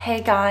Hey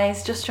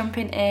guys, just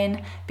jumping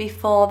in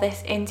before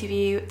this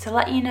interview to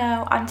let you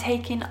know I'm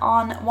taking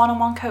on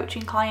one-on-one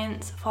coaching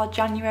clients for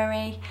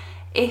January.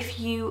 If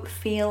you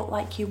feel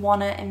like you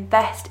want to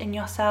invest in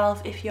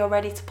yourself, if you're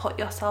ready to put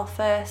yourself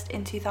first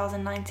in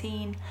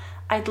 2019,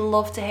 I'd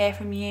love to hear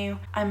from you.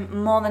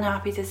 I'm more than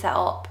happy to set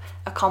up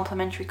a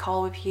complimentary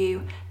call with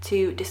you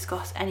to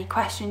discuss any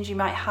questions you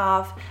might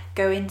have,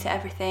 go into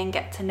everything,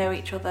 get to know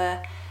each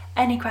other.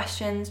 Any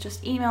questions,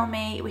 just email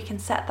me, we can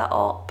set that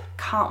up.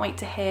 Can't wait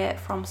to hear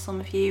from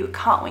some of you,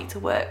 can't wait to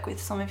work with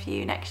some of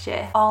you next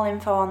year. All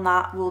info on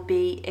that will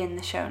be in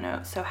the show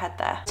notes, so head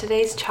there.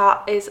 Today's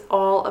chat is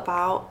all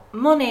about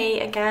money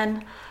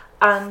again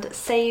and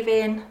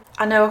saving.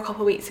 I know a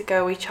couple of weeks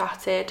ago we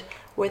chatted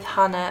with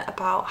Hannah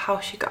about how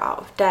she got out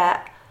of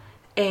debt.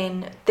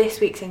 In this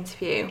week's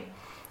interview,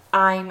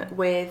 I'm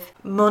with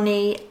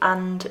money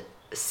and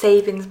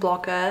savings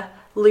blogger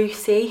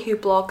Lucy, who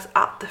blogs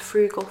at The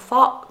Frugal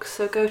Fox,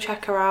 so go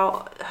check her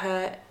out.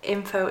 Her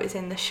info is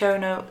in the show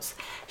notes.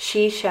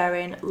 She's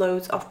sharing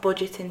loads of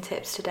budgeting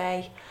tips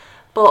today,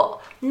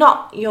 but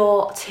not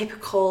your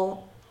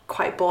typical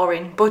quite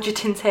boring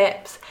budgeting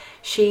tips.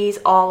 She's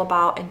all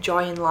about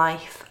enjoying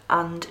life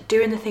and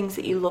doing the things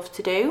that you love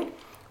to do,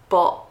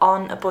 but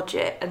on a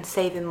budget and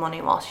saving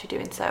money whilst you're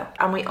doing so.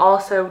 And we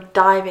also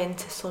dive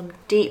into some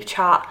deep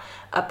chat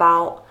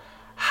about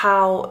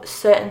how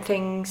certain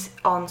things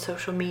on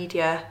social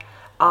media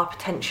are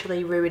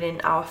potentially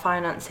ruining our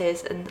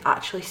finances and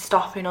actually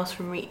stopping us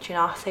from reaching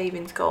our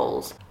savings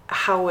goals.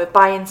 How we're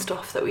buying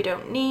stuff that we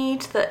don't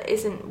need, that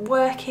isn't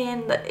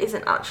working, that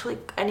isn't actually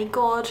any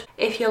good.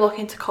 If you're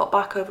looking to cut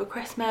back over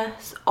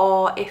Christmas,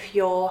 or if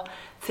you're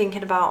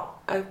thinking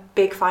about a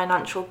big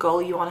financial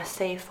goal you want to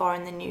save for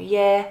in the new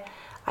year,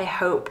 I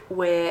hope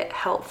we're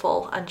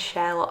helpful and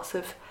share lots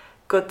of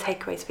good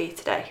takeaways for you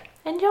today.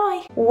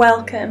 Enjoy!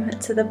 Welcome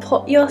to the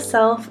Put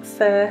Yourself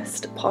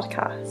First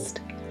podcast.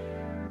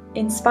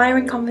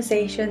 Inspiring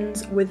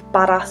conversations with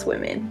badass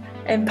women,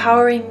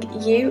 empowering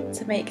you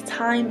to make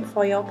time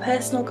for your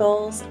personal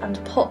goals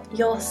and put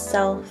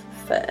yourself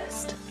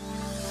first.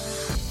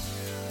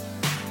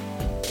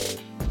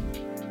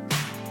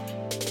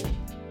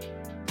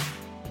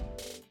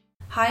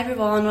 Hi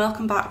everyone,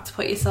 welcome back to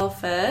Put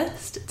Yourself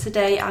First.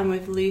 Today I'm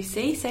with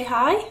Lucy. Say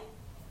hi.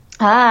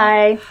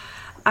 Hi.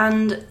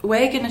 And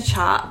we're going to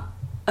chat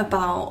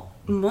about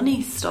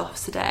money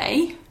stuff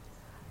today,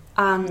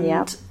 and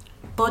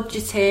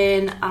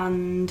budgeting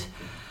and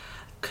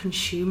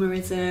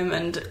consumerism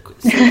and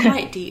some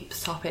quite deep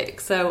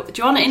topics. So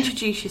do you want to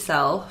introduce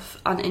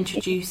yourself and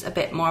introduce a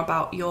bit more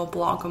about your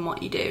blog and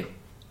what you do?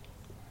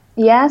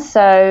 Yeah,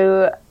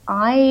 so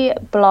I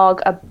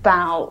blog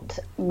about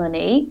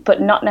money,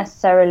 but not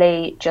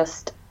necessarily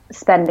just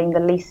spending the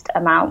least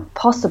amount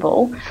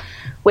possible,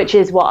 which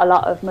is what a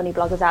lot of money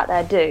bloggers out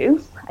there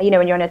do. You know,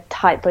 when you're on a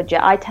tight budget,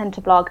 I tend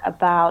to blog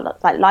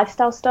about like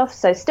lifestyle stuff.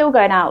 So still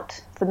going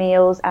out for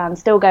meals and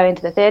still going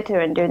to the theatre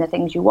and doing the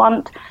things you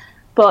want,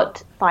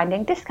 but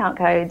finding discount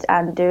codes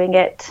and doing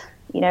it,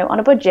 you know, on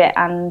a budget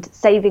and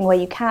saving where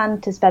you can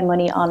to spend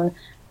money on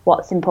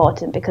what's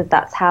important, because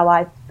that's how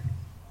I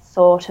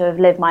sort of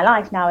live my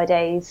life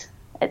nowadays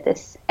at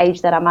this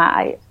age that I'm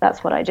at.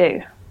 That's what I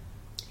do.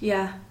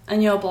 Yeah,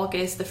 and your blog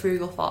is The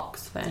Frugal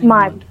Fox for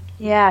anyone.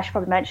 Yeah, I should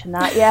probably mention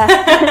that,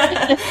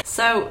 yeah.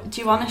 So, do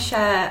you want to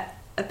share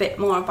a bit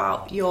more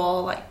about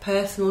your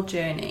personal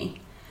journey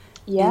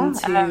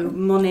into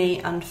money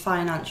and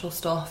financial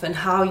stuff and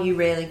how you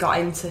really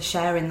got into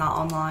sharing that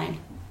online?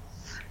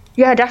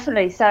 Yeah,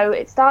 definitely. So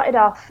it started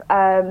off,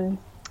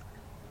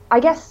 I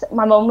guess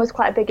my mum was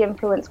quite a big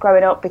influence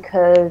growing up,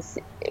 because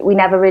we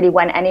never really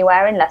went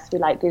anywhere unless we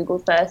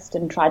Googled first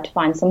and tried to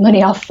find some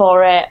money off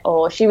for it,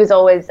 or she was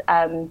always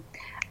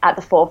at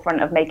the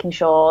forefront of making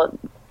sure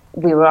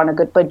we were on a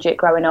good budget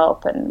growing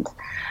up and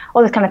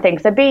all this kind of thing.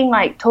 So being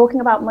talking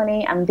about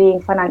money and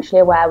being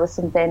financially aware was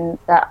something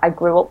that I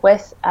grew up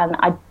with. And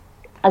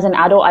as an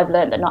adult, I've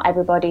learned that not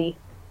everybody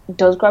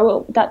does grow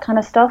up with that kind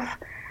of stuff.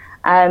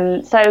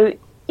 So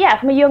yeah,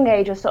 from a young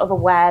age, I was sort of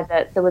aware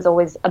that there was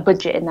always a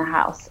budget in the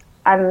house.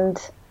 And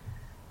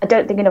I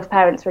don't think enough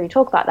parents really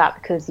talk about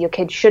that, because your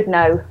kids should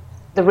know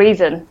the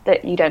reason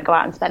that you don't go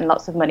out and spend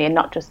lots of money, and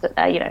not just that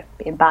they're,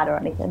 being bad or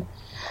anything.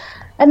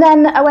 And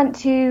then I went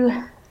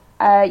to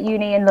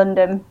uni in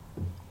London,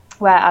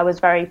 where I was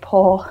very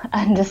poor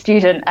and a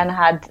student and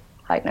had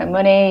no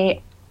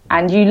money,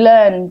 and you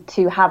learn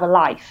to have a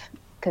life,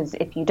 because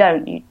if you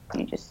don't, you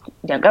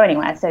don't go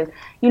anywhere. So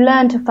you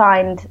learn to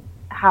find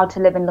how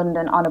to live in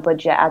London on a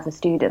budget as a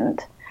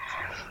student.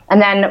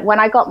 And then when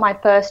I got my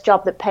first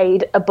job that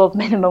paid above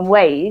minimum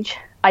wage,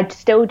 I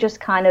still just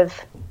kind of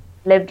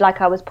lived like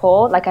I was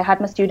poor. I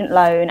had my student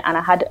loan and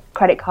I had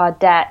credit card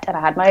debt and I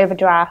had my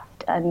overdraft,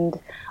 and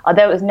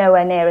although it was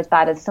nowhere near as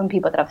bad as some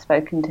people that I've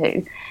spoken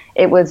to,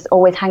 it was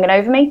always hanging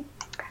over me.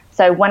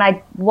 So when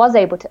I was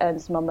able to earn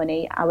some more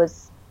money, I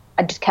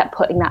just kept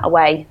putting that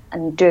away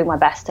and doing my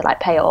best to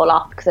pay it all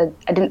off, because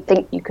I didn't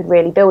think you could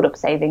really build up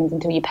savings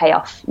until you pay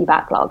off your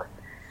backlog.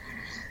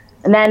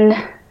 And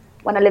then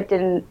when I lived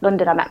in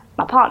London, I met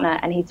my partner,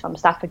 and he's from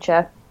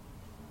Staffordshire.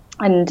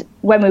 And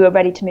when we were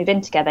ready to move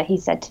in together, he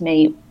said to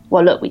me,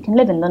 well, look, we can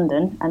live in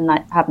London and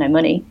like have no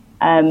money,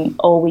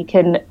 or we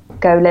can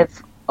go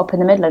live up in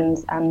the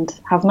Midlands and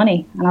have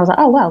money. And I was like,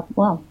 oh,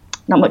 well,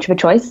 not much of a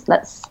choice.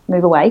 Let's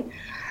move away.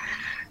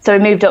 So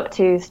we moved up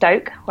to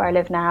Stoke, where I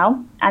live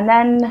now. And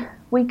then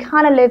we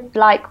kind of lived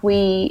like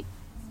we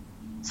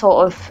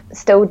sort of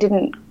still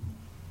didn't,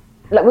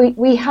 like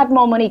we had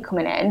more money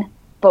coming in,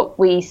 but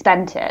we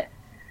spent it,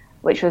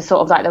 which was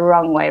sort of like the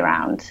wrong way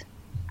around.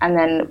 And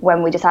then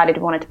when we decided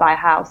we wanted to buy a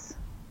house,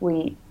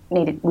 we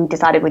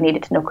decided we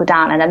needed to knuckle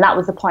down. And then that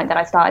was the point that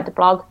I started the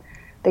blog,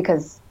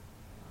 because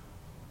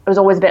it was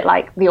always a bit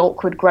like the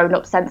awkward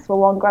grown-up sensible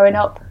one growing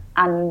up.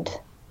 And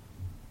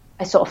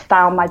I sort of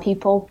found my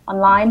people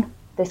online,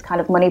 this kind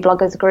of money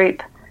bloggers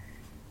group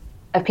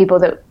of people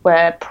that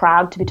were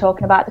proud to be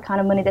talking about the kind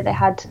of money that they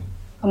had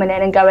coming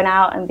in and going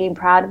out and being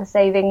proud of the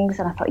savings.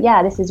 And I thought,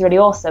 yeah, this is really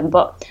awesome.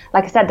 But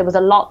like I said, there was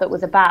a lot that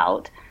was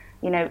about,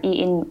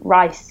 eating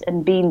rice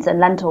and beans and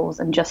lentils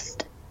and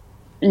just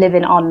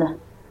living on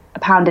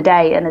 £1 a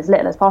day and as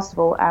little as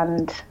possible.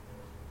 And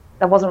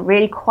that wasn't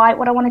really quite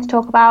what I wanted to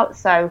talk about.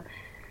 So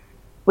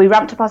we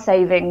ramped up our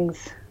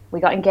savings, we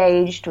got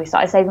engaged, we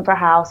started saving for a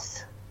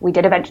house. We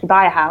did eventually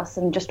buy a house,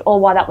 and just all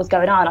while that was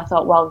going on, I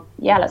thought, well,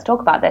 yeah, let's talk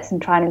about this and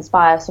try and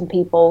inspire some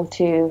people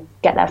to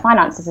get their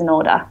finances in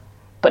order,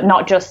 but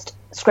not just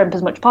scrimp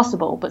as much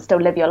possible, but still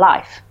live your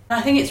life.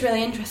 I think it's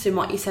really interesting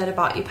what you said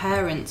about your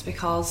parents,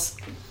 because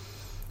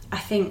I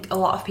think a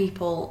lot of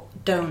people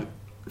don't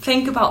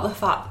think about the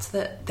fact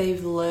that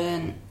they've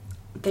learned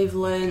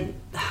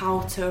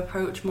how to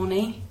approach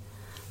money.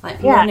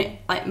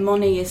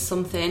 Money is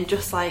something,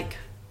 just like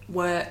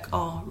work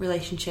or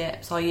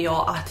relationships or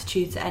your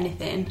attitude to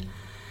anything,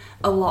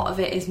 a lot of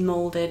it is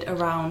moulded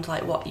around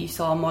like what you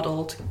saw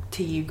modelled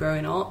to you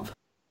growing up.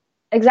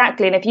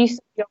 Exactly. And if you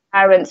saw your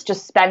parents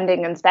just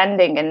spending and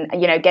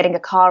getting a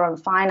car on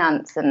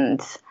finance and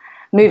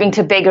moving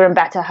to bigger and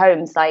better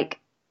homes, like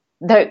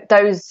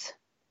those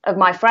of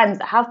my friends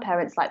that have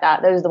parents like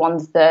that, those are the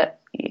ones that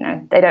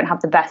they don't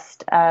have the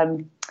best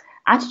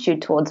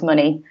attitude towards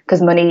money,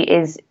 because money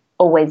is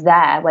always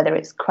there, whether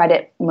it's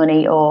credit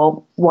money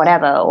or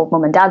whatever, or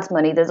mum and dad's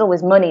money, there's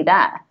always money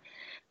there.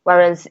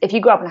 Whereas if you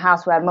grew up in a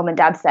house where mum and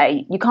dad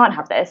say, you can't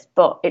have this,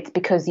 but it's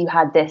because you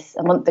had this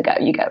a month ago,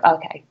 you go,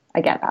 okay,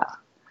 I get that.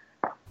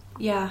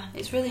 Yeah,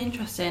 it's really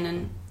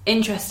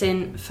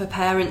interesting for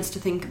parents to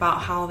think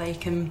about how they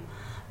can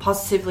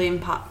positively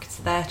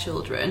impact their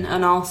children,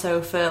 and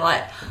also for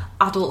like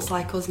adults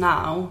like us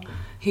now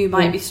who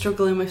might be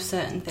struggling with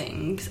certain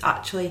things,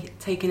 actually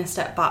taking a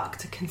step back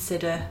to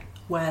consider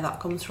where that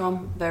comes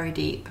from. Very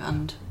deep,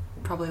 and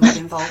probably would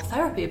involve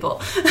therapy,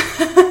 but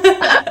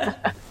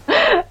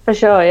for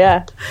sure,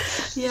 yeah.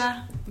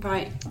 Yeah,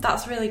 right.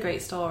 That's a really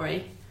great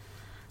story.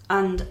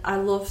 And I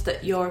love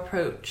that your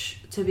approach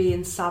to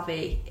being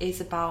savvy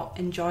is about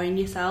enjoying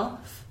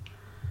yourself.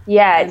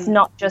 Yeah, it's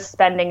not just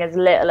spending as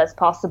little as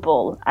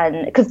possible.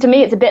 And because to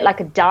me, it's a bit like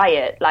a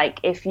diet. Like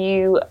if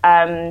you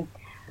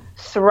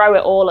throw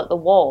it all at the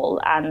wall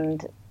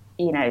and,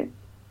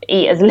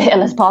 eat as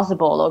little as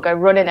possible or go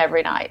running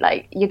every night,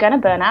 like you're going to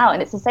burn out.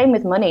 And it's the same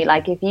with money.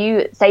 Like if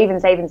you save and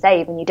save and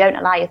save and you don't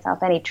allow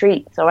yourself any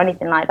treats or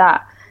anything like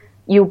that,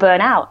 you'll burn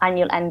out and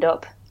you'll end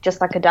up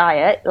just like a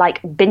diet, like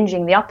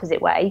binging the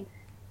opposite way.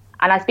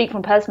 And I speak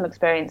from personal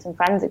experience and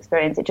friends'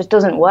 experience, it just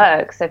doesn't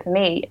work. So for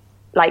me,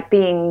 like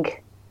being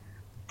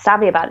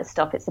savvy about this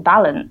stuff, it's a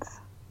balance.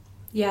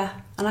 Yeah,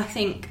 and I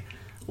think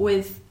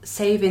with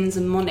savings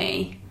and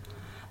money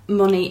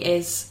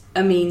is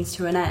a means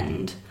to an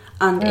end.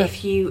 And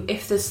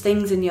if there's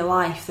things in your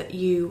life that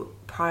you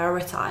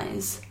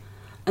prioritise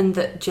and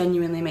that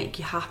genuinely make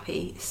you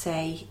happy,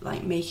 say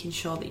like making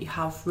sure that you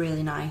have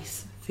really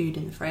nice food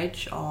in the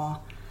fridge, or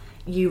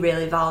you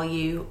really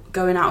value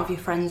going out with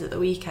your friends at the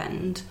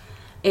weekend,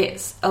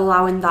 it's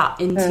allowing that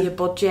into your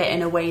budget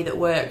in a way that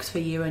works for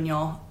you and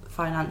your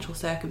financial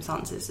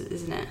circumstances,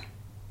 isn't it?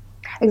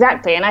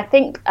 Exactly. And I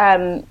think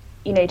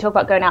you talk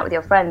about going out with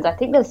your friends, I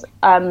think there's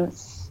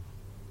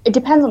it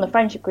depends on the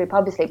friendship group,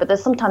 obviously, but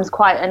there's sometimes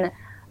quite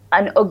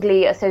an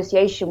ugly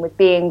association with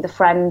being the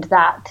friend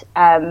that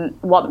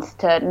wants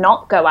to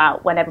not go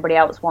out when everybody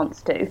else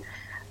wants to,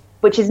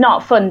 which is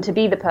not fun to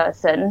be the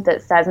person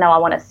that says, no, I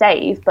want to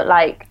save, but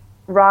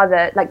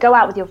rather go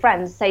out with your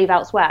friends, save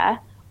elsewhere,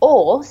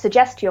 or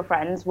suggest to your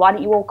friends, why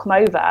don't you all come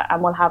over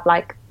and we'll have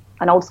like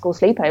an old school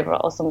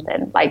sleepover or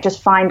something. Like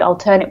just find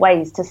alternate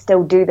ways to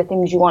still do the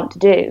things you want to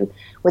do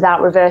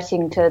without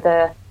reverting to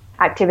the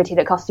activity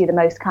that costs you the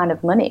most kind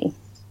of money.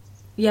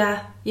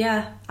 Yeah,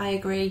 I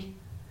agree.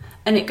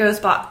 And it goes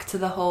back to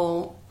the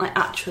whole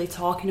actually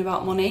talking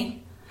about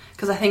money,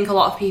 because I think a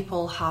lot of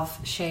people have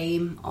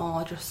shame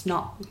or just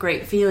not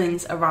great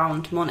feelings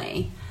around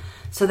money,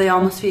 so they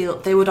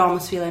would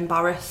almost feel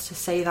embarrassed to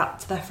say that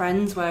to their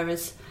friends,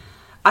 whereas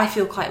I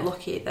feel quite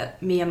lucky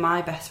that me and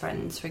my best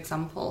friends, for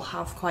example,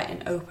 have quite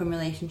an open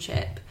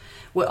relationship.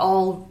 We're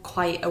all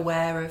quite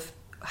aware of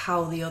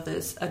how the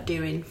others are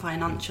doing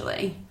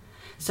financially,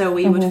 so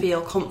we would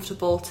feel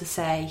comfortable to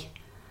say,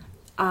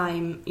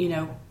 I'm,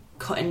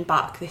 cutting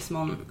back this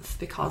month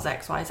because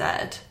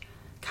XYZ.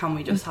 Can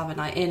we just have a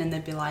night in? And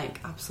they'd be like,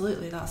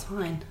 absolutely, that's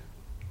fine.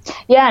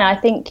 Yeah, and I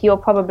think you're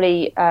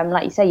probably,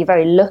 like you say, you're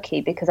very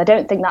lucky, because I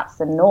don't think that's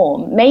the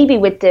norm. Maybe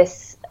with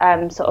this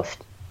sort of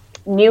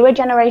newer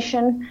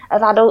generation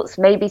of adults,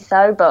 maybe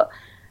so, but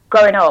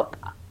growing up,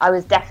 I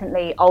was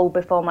definitely old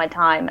before my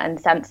time and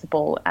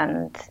sensible,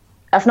 and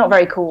that's not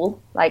very cool.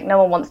 Like, no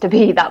one wants to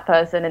be that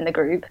person in the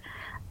group.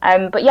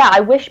 But yeah, I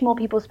wish more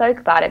people spoke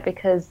about it,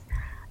 because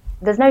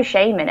there's no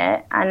shame in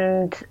it,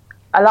 and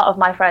a lot of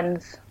my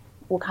friends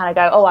will kind of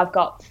go, oh, I've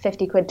got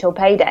 50 quid till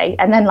payday,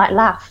 and then like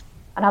laugh.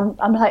 And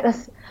I'm like,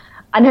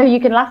 I know you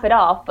can laugh it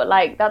off, but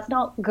like, that's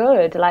not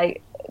good.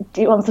 Like,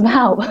 do you want some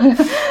help?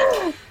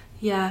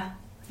 Yeah,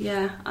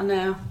 I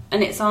know.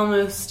 And it's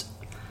almost,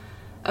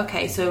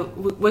 okay, so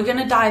we're going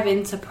to dive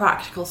into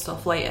practical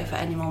stuff later for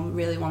anyone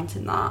really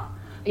wanting that.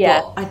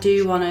 Yeah. But I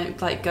do want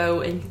to like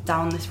go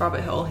down this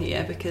rabbit hole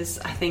here, because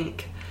I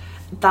think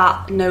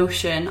that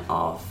notion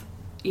of,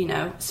 you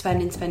know,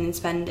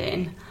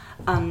 spending,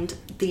 and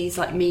these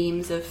like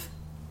memes of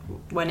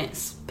when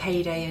it's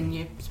payday and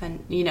you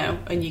spend, you know,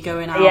 and you're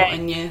going out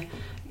and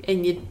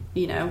you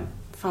you know,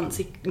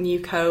 fancy new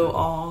coat,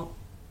 or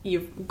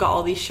you've got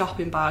all these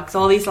shopping bags,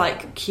 all these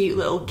like cute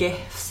little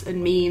gifs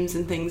and memes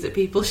and things that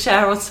people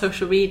share on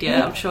social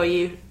media. I'm sure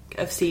you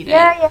have seen it.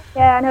 Yeah,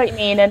 I know what you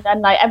mean. And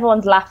like,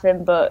 everyone's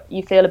laughing, but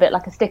you feel a bit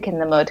like a stick in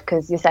the mud,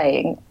 because you're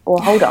saying, well,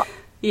 hold on.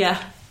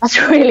 Yeah. That's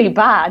really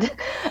bad.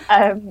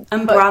 And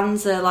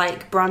brands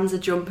are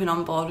jumping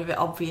on board with it,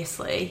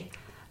 obviously,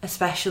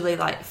 especially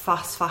like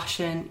fast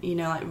fashion, you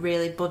know, like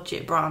really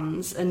budget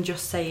brands, and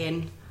just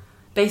saying,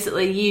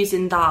 basically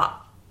using that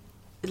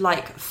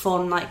like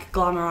fun, like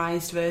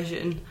glamorized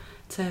version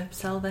to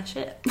sell their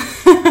shit.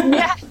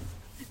 Yeah,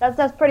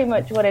 that's pretty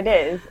much what it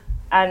is.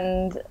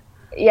 And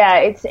yeah,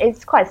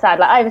 it's quite sad.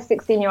 Like, I have a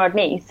 16-year-old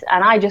niece,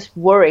 and I just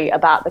worry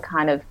about the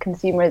kind of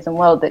consumerism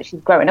world that she's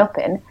growing up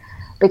in,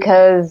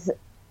 because,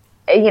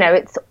 you know,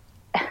 it's,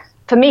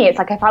 for me, it's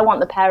like, if I want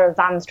the pair of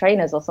Vans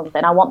trainers or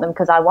something, I want them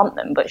because I want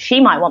them, but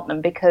she might want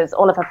them because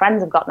all of her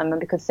friends have got them,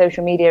 and because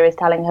social media is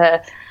telling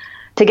her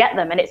to get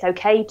them. And it's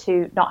okay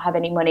to not have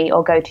any money,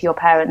 or go to your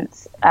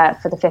parents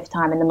for the 5th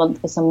time in the month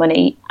for some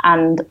money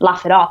and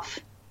laugh it off.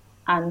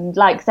 And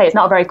like say, it's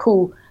not a very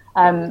cool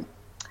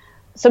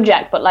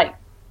subject, but like,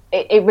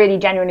 it really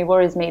genuinely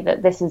worries me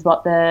that this is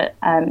what the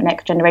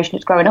next generation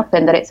is growing up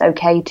in, that it's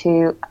okay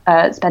to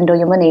spend all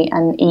your money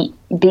and eat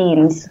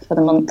beans for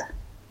the month.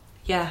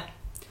 Yeah.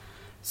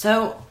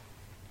 So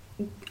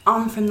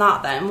on from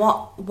that then,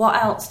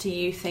 what else do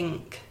you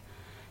think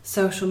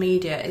social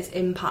media is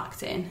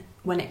impacting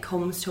when it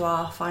comes to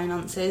our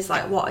finances?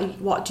 Like,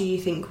 what do you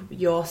think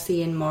you're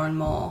seeing more and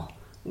more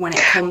when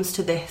it comes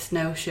to this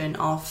notion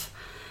of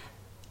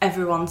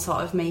everyone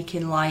sort of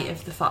making light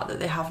of the fact that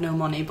they have no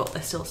money but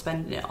they're still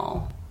spending it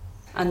all,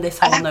 and this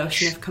whole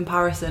notion of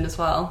comparison as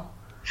well?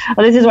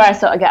 Well, this is where I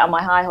sort of get on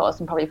my high horse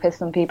and probably piss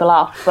some people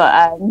off, but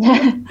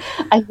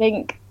I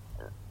think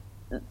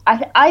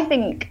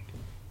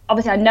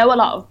obviously I know a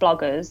lot of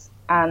bloggers,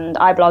 and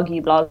I blog,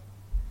 you blog,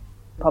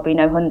 probably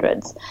know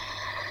hundreds.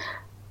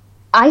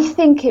 I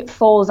think it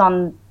falls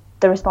on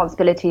the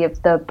responsibility of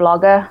the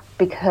blogger,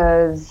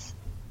 because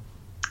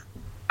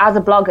as a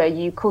blogger,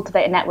 you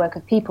cultivate a network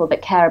of people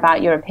that care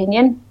about your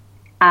opinion.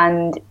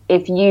 And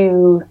if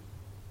you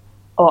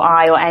or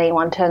I or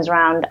anyone turns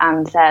around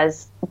and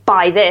says,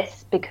 buy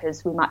this,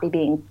 because we might be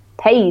being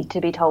paid to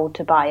be told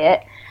to buy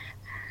it,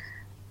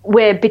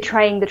 we're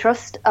betraying the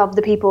trust of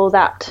the people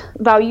that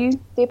value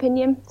the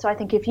opinion. So I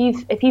think if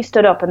you've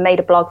stood up and made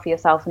a blog for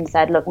yourself and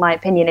said, look, my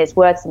opinion is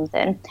worth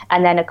something,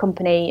 and then a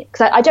company,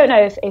 because I don't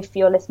know if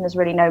your listeners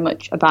really know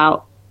much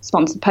about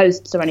sponsored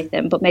posts or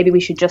anything, but maybe we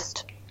should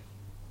just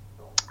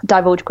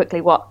divulge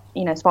quickly what,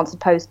 you know, sponsored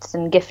posts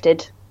and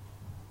gifted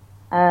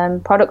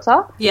products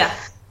are.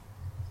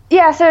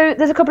 Yeah, so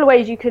there's a couple of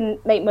ways you can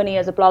make money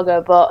as a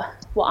blogger, but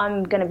what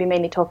I'm going to be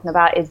mainly talking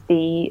about is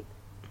the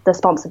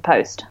sponsored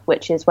post,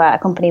 which is where a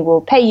company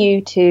will pay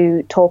you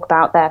to talk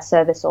about their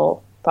service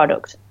or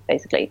product,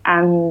 basically.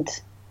 And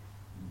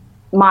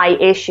my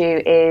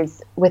issue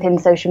is, within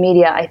social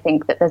media, I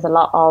think that there's a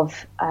lot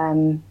of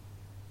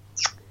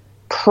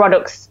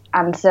products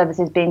and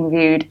services being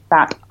reviewed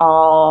that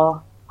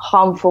are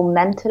harmful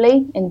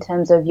mentally, in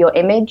terms of your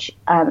image,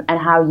 and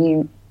how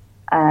you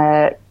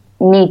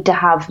need to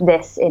have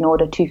this in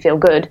order to feel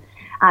good,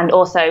 and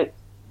also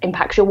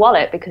impacts your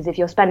wallet, because if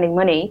you're spending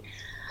money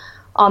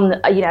on,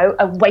 you know,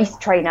 a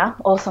waist trainer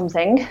or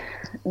something,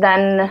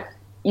 then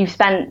you've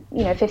spent,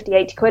 you know, 50,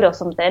 80 quid or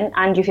something,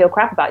 and you feel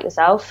crap about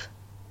yourself,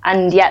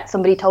 and yet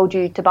somebody told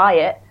you to buy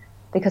it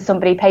because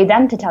somebody paid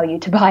them to tell you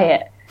to buy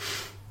it.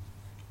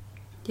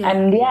 Yeah.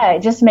 And yeah,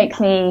 it just makes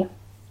me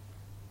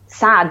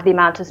sad, the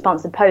amount of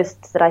sponsored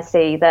posts that I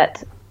see,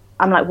 that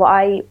I'm like,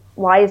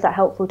 why is that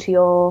helpful to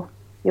your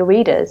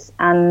readers?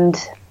 And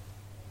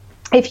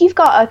if you've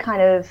got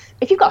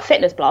a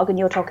fitness blog and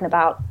you're talking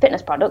about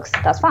fitness products,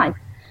 that's fine.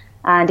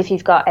 And if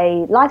you've got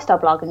a lifestyle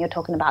blog and you're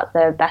talking about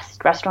the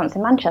best restaurants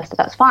in Manchester,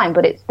 that's fine.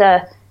 But it's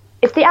the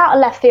it's the out of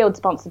left field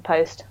sponsored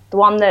post, the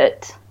one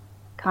that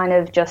kind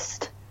of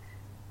just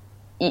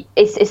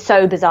is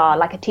so bizarre,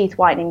 like a teeth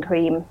whitening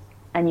cream,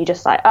 and you're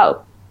just like,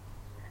 oh,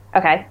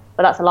 okay,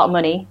 well that's a lot of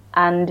money,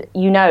 and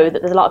you know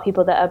that there's a lot of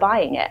people that are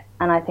buying it.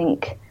 And I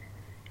think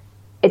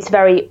it's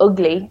very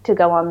ugly to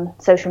go on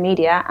social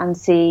media and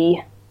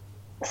see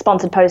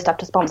sponsored post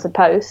after sponsored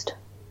post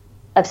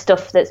of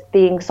stuff that's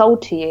being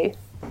sold to you,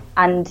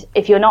 and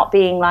if you're not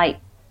being like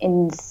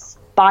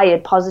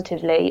inspired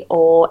positively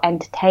or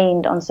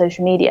entertained on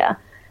social media,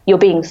 you're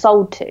being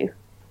sold to.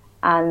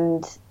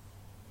 And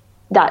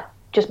that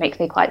just makes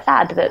me quite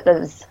sad that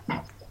there's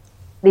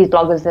these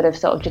bloggers that have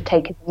sort of just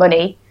taken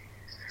money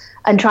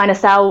and trying to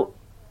sell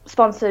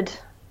sponsored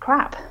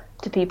crap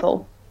to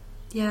people.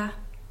 Yeah.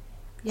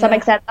 Does that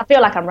make sense? I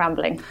feel like I'm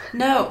rambling.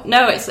 No,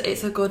 it's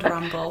a good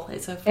ramble.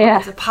 It's a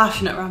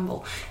passionate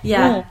ramble.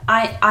 Yeah,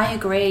 I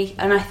agree,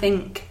 and I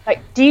think,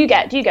 like, do you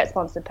get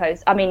sponsored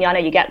posts? I mean, I know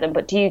you get them,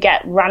 but do you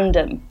get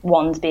random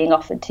ones being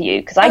offered to you?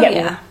 Because I get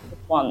random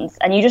ones,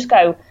 and you just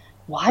go,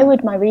 why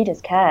would my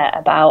readers care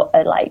about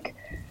a like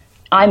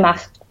eye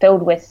mask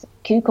filled with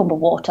cucumber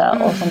water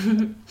or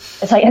something?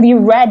 It's like, have you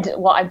read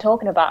what I'm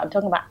talking about? I'm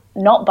talking about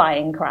not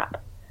buying crap.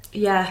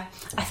 Yeah,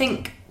 I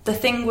think the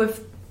thing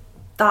with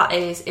that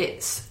is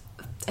it's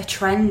a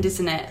trend,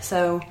 isn't it?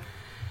 So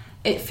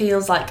it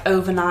feels like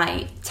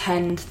overnight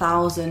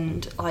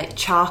 10,000 like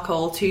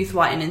charcoal tooth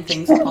whitening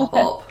things will pop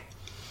up,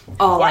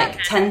 or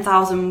like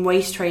 10,000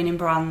 waist training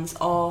brands,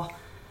 or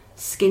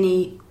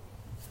skinny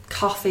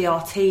coffee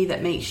or tea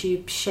that makes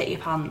you shit your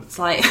pants.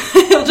 Like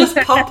it'll just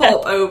pop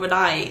up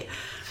overnight.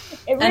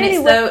 Really,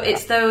 and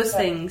it's those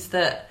things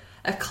that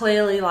are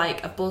clearly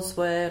like a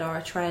buzzword or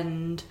a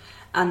trend,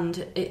 and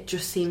it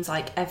just seems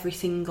like every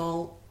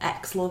single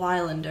ex-Love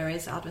Islander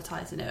is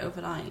advertising it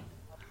overnight.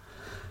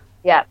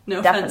 Yeah, no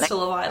definitely. offence to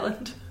Love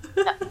Island.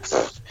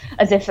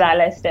 As if they're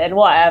listed,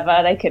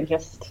 whatever, they can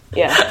just,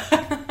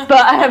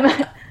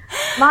 But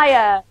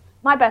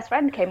my best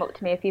friend came up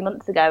to me a few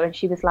months ago and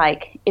she was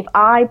like, if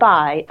I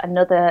buy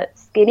another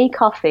skinny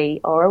coffee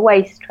or a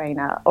waist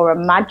trainer or a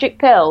magic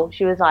pill,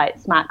 she was like,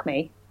 smack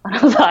me. And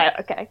I was like,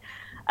 okay.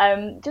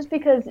 Just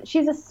because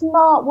she's a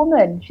smart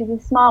woman. She's a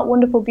smart,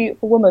 wonderful,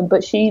 beautiful woman,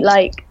 but she's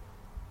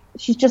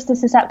just as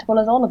susceptible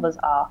as all of us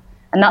are.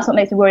 And that's what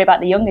makes me worry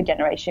about the younger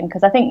generation,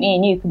 because I think me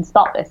and you can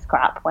spot this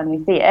crap when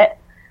we see it,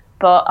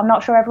 but I'm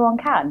not sure everyone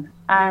can.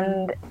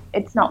 And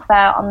it's not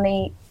fair on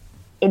the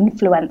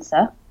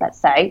influencer, let's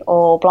say,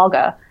 or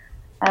blogger.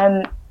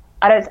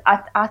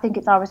 I think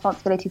it's our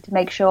responsibility to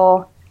make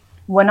sure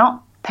we're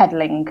not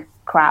peddling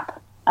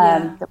crap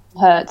that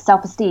hurts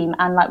self-esteem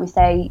and, like we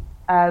say,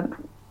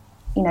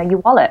 your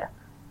wallet.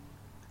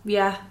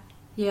 Yeah,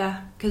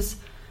 because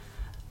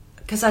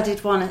I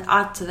did want to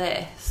add to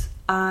this.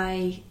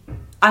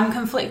 I'm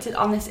conflicted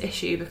on this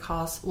issue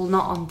because, well,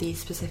 not on these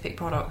specific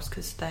products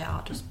because they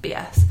are just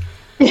BS.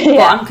 But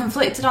I'm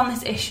conflicted on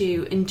this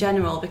issue in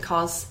general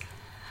because,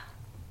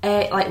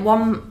 like,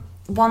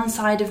 one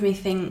side of me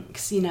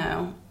thinks,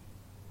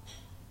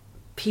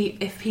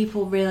 if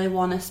people really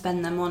want to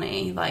spend their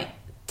money, like,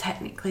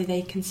 technically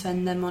they can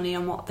spend their money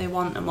on what they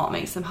want and what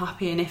makes them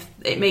happy, and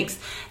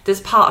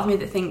there's part of me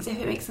that thinks if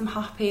it makes them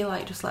happy,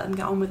 like, just let them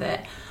get on with it.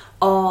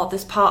 Or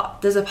there's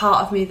a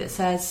part of me that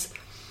says,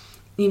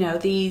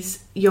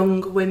 these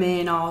young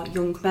women or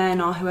young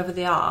men or whoever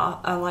they are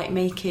like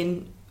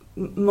making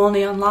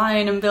money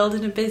online and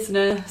building a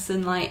business,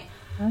 and like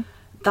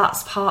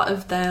that's part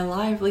of their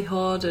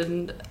livelihood,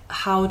 and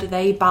how do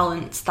they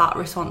balance that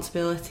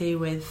responsibility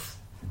with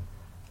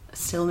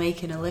still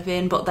making a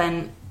living? But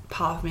then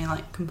part of me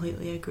like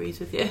completely agrees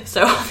with you.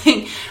 So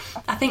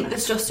I think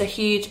there's just a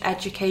huge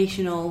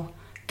educational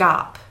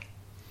gap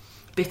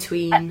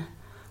between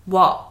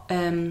what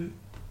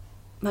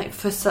like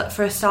for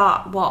a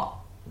start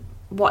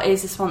what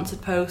is a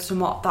sponsored post and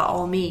what that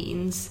all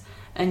means.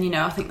 And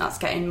I think that's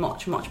getting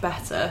much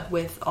better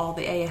with all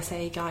the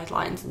ASA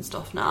guidelines and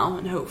stuff now,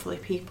 and hopefully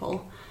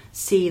people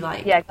see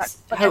like but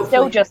it's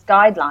still just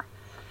guidelines.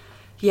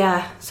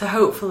 So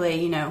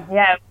hopefully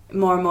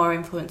more and more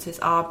influencers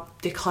are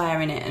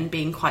declaring it and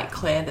being quite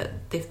clear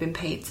that they've been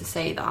paid to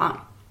say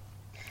that.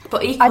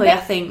 But equally, I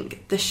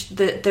think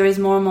there is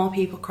more and more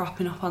people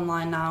cropping up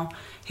online now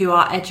who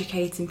are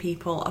educating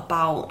people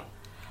about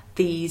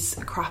these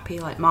crappy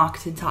like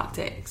marketing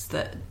tactics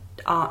that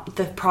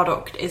the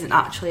product isn't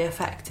actually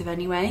effective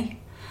anyway.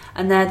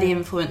 And they're the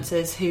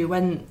influencers who,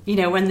 when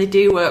they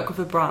do work with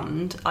a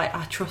brand,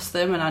 I trust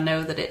them and I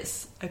know that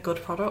it's a good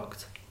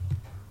product.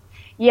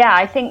 Yeah,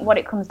 I think what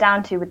it comes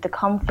down to with the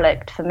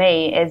conflict for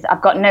me is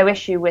I've got no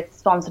issue with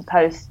sponsored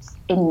posts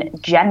in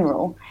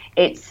general.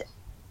 It's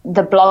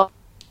the blog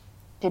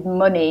did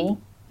money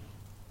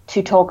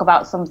to talk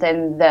about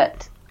something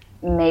that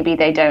maybe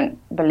they don't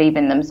believe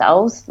in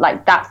themselves.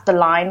 Like, that's the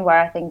line where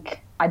I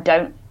think I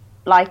don't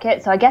like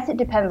it. So I guess it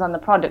depends on the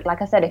product.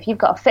 Like I said, if you've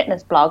got a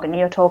fitness blog and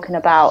you're talking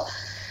about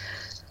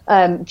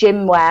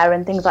gym wear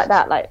and things like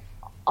that, like,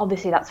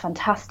 obviously that's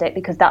fantastic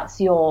because that's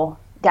your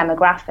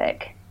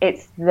demographic.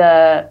 It's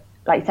the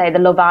like say the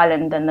Love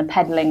Island and the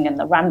peddling and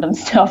the random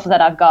stuff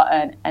that I've got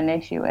an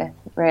issue with,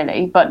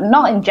 really. But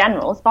not in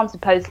general.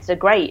 Sponsored posts are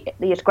great.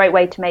 It's a great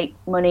way to make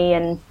money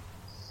and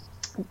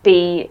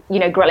be,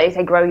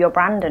 grow your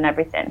brand and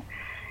everything.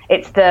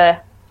 It's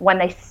when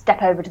they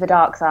step over to the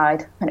dark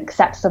side and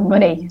accept some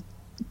money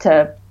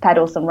to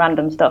peddle some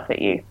random stuff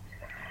at you.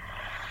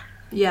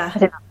 Yeah. I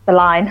think that's the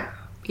line.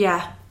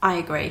 Yeah, I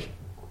agree.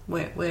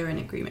 We're in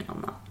agreement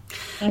on that.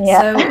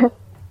 Yeah. So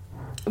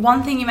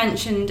one thing you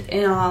mentioned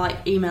in our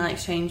email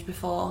exchange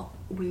before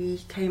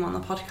we came on the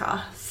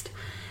podcast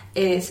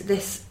is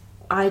this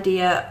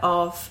idea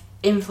of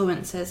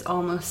influencers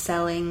almost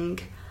selling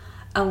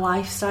a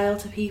lifestyle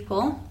to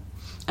people,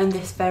 and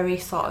this very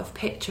sort of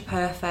picture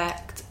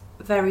perfect,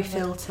 very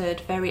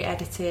filtered, very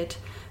edited,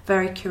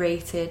 very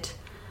curated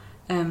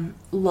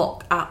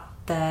look at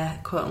their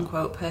quote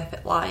unquote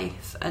perfect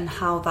life, and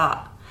how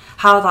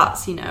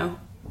that's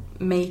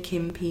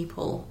making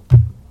people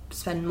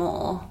spend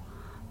more,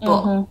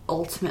 but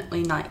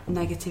ultimately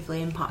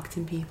negatively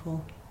impacting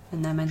people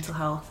and their mental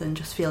health, and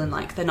just feeling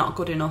like they're not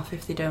good enough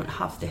if they don't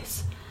have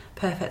this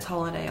perfect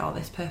holiday or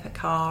this perfect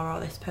car or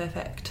this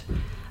perfect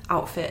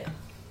outfit.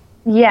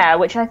 Yeah,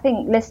 which I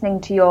think, listening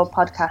to your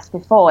podcast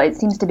before, it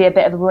seems to be a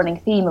bit of a running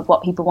theme of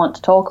what people want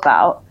to talk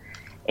about,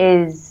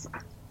 is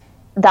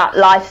that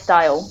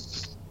lifestyle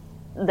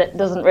that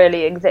doesn't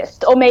really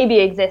exist, or maybe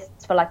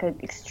exists for an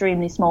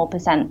extremely small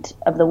 %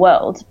 of the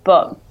world.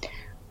 But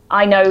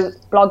I know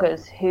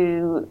bloggers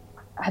who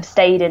have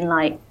stayed in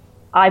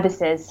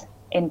ibises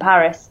in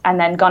Paris and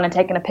then gone and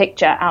taken a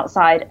picture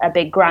outside a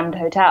big grand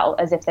hotel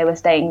as if they were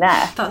staying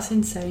there. That's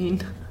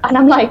insane. And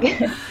I'm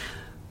like,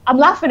 I'm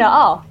laughing it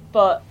off,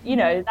 but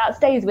that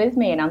stays with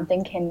me, and I'm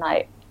thinking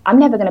I'm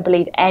never going to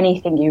believe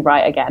anything you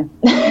write again.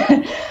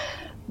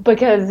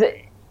 Because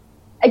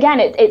again,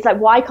 it's like,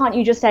 why can't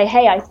you just say,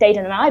 hey, I stayed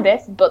in an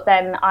ibis, but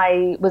then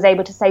I was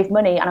able to save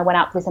money and I went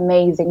out for this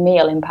amazing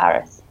meal in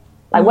Paris?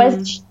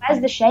 Where's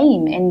the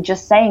shame in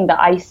just saying that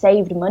I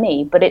saved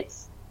money? But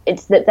it's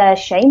that they're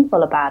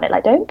shameful about it.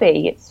 Don't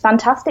be. It's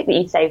fantastic that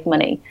you saved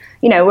money.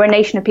 We're a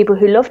nation of people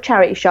who love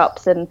charity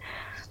shops and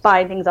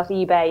buying things off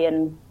eBay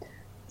and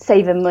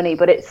saving money,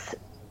 but it's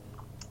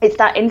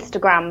that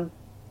Instagram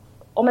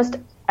almost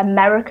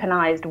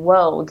Americanized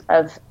world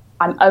of,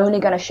 I'm only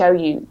going to show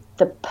you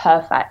the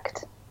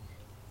perfect,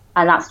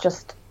 and that's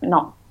just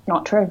not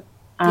true.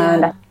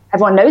 And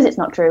everyone knows it's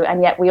not true,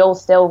 and yet we all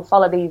still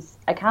follow these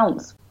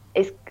accounts.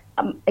 It's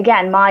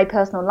again, my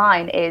personal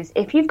line is,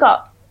 if you've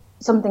got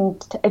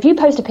if you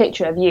post a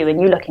picture of you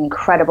and you look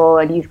incredible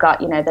and you've got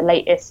the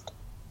latest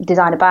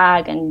designer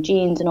bag and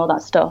jeans and all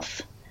that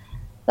stuff,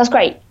 that's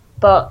great.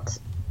 But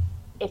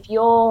if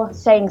you're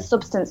saying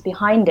substance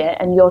behind it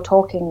and you're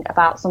talking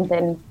about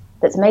something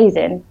that's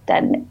amazing,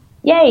 then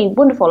yay,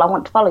 wonderful, I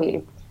want to follow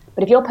you.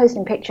 But if you're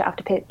posting picture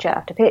after picture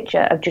after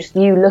picture of just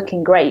you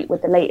looking great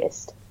with the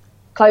latest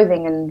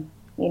clothing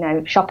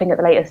and shopping at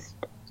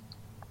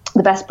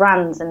the best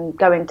brands and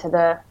going to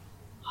the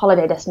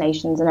holiday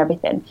destinations and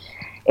everything,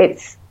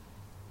 it's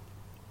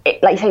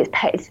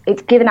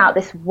given out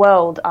this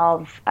world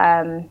of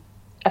a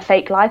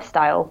fake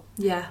lifestyle.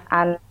 Yeah.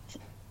 And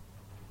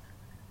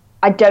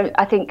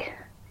I think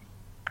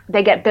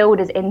they get billed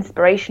as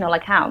inspirational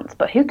accounts,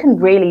 but who can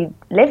really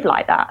live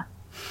like that?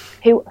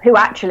 Who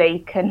actually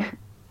can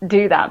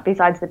do that,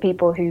 besides the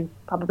people who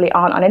probably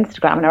aren't on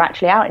Instagram and are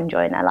actually out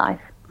enjoying their life?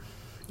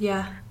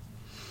 Yeah.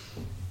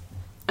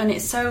 And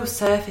it's so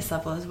surface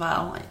level as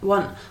well.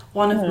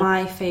 One of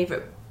my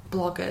favourite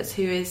bloggers,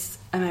 who is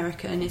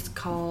American, is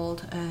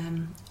called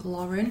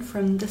Lauren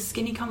from The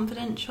Skinny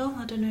Confidential.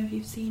 I don't know if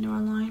you've seen her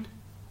online.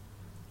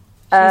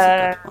 She's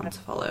a good one to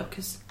follow,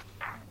 because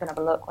I'm gonna have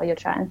a look while you're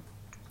chatting.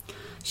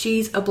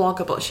 She's a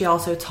blogger, but she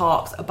also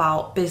talks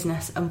about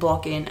business and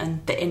blogging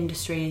and the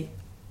industry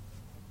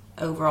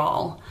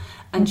overall.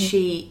 And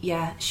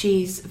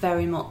she's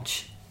very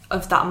much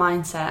of that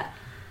mindset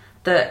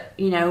that,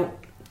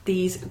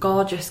 these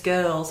gorgeous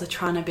girls are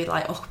trying to be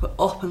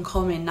up and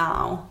coming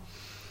now,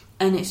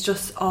 and it's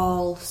just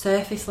all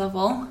surface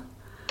level.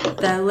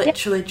 They're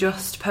literally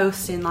just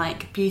posting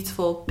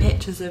beautiful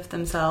pictures of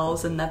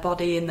themselves and their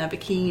body and their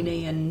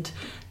bikini and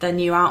their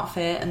new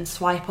outfit, and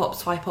swipe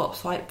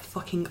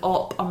fucking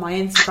up on my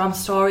Instagram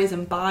stories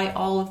and buy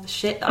all of the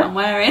shit that I'm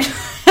wearing.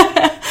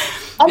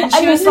 And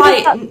she was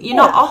like,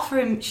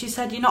 she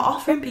said, you're not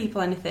offering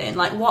people anything.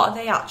 What are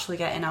they actually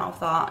getting out of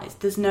that?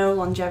 There's no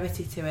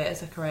longevity to it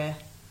as a career.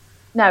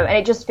 No, and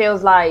it just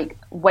feels like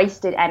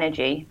wasted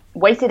energy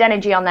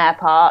on their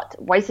part,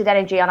 wasted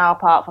energy on our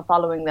part for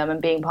following them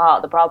and being part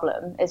of the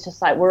problem. It's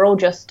just we're all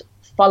just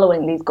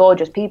following these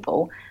gorgeous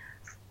people.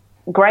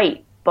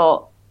 Great,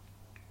 but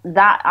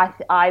that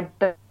I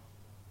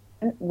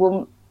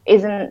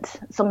isn't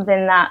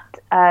something that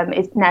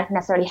is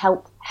necessarily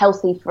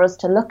healthy for us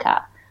to look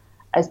at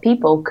as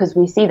people, because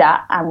we see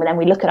that and then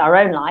we look at our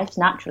own lives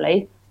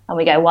naturally and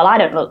we go, well, I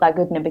don't look that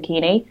good in a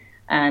bikini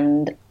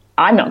and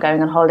I'm not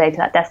going on holiday to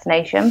that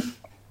destination,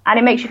 and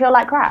it makes you feel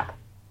like crap.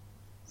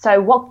 So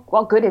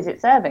what good is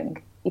it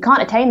serving? You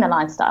can't attain the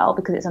lifestyle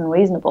because it's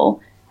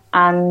unreasonable,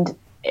 and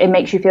it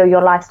makes you feel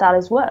your lifestyle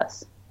is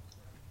worse.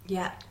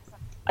 Yeah.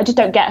 I just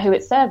don't get who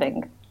it's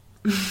serving.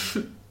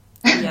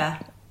 Yeah.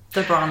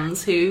 The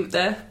brands who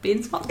they're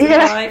being sponsored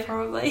by,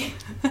 probably.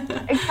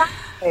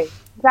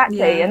 Exactly.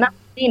 Yeah. And that's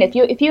the thing.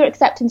 If you're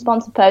accepting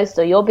sponsored posts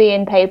or you're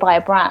being paid by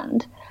a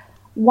brand,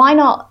 why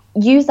not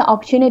use that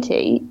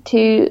opportunity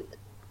to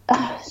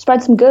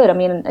spread some good? I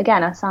mean,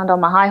 again, I sound on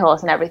my high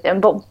horse and everything,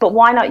 but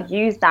why not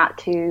use that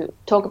to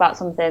talk about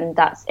something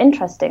that's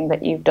interesting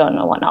that you've done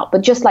or whatnot?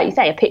 But just like you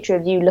say, a picture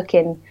of you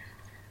looking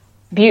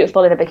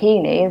beautiful in a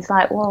bikini, it's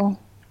like, well,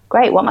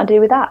 great, what am I do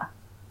with that?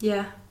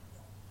 Yeah.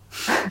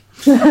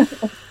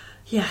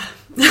 Yeah.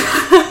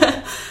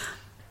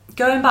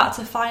 Going back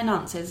to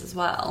finances as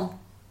well.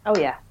 Oh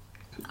yeah.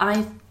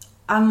 I'm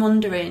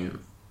wondering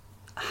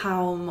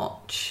how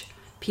much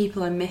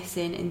people are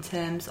missing in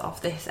terms of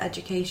this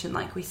education.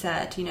 Like we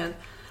said, you know,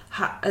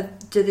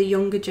 do the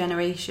younger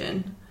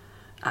generation,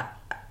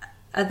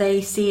 are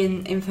they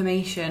seeing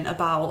information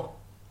about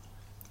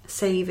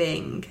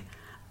saving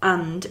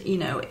and, you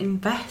know,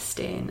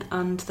 investing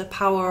and the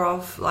power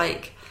of,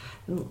 like,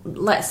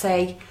 let's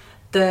say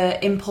the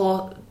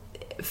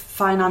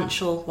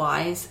financial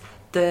wise,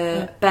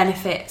 the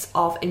benefits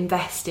of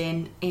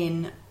investing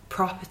in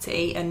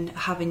property and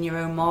having your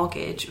own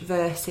mortgage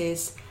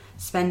versus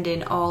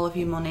spending all of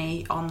your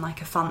money on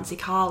like a fancy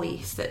car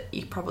lease that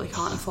you probably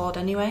can't afford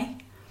anyway.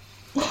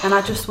 And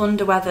I just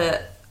wonder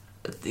whether,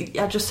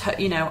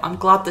 you know, I'm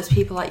glad there's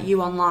people like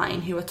you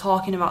online who are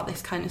talking about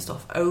this kind of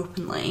stuff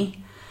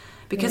openly,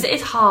 because it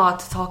is hard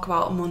to talk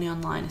about money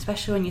online,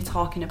 especially when you're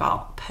talking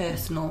about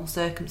personal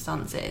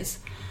circumstances.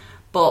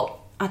 But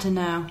I don't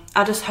know,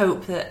 I just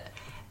hope that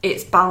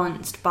it's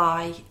balanced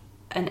by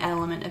an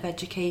element of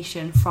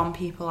education from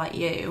people like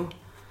you,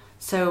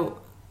 so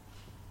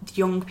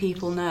young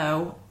people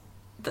know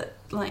that,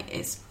 like,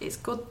 it's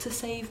good to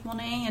save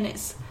money, and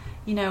it's,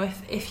 you know,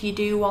 if you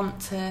do want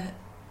to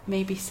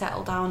maybe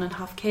settle down and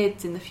have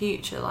kids in the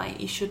future, like,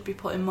 you should be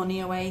putting money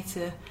away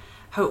to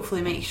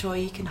hopefully make sure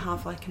you can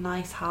have like a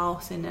nice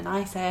house in a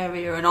nice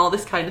area and all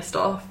this kind of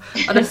stuff.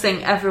 I just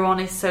think everyone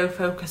is so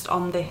focused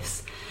on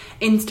this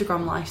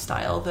Instagram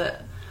lifestyle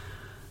that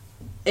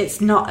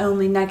it's not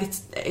only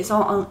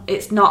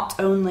it's not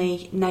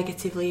only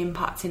negatively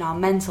impacting our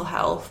mental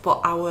health,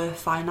 but our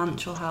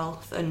financial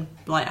health and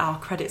like our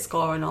credit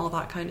score and all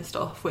that kind of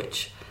stuff,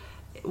 which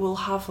will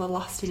have a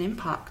lasting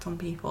impact on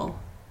people.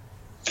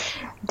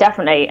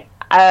 Definitely.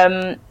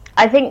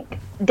 I think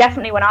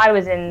definitely when I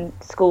was in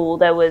school,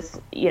 there was,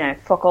 you know,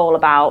 fuck all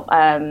about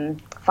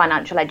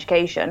financial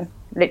education,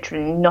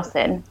 literally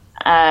nothing.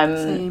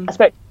 I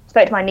spoke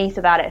to my niece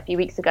about it a few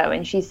weeks ago,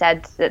 and she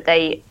said that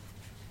they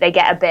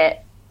get a bit,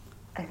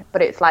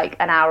 but it's like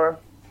an hour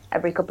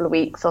every couple of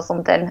weeks or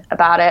something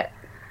about it.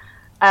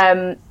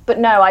 But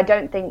no, I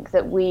don't think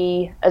that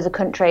we as a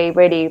country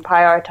really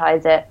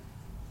prioritise it.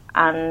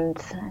 And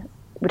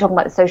we're talking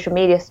about the social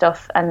media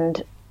stuff,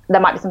 and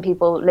there might be some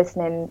people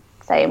listening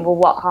saying, well,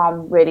 what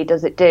harm really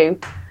does it do?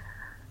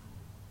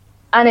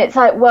 And it's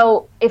like,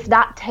 well, if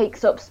that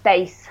takes up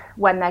space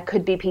when there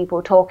could be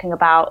people talking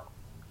about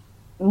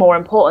more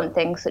important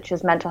things such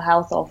as mental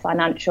health or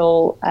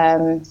financial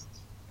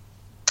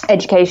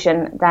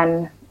education,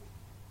 then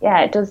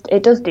yeah, it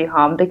does do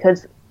harm,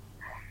 because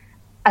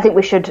I think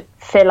we should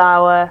fill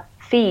our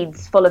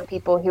feeds full of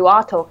people who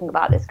are talking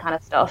about this kind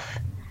of stuff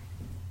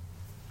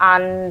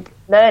and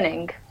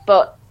learning.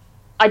 But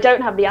I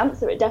don't have the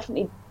answer. It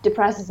definitely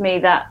depresses me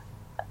that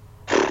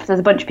there's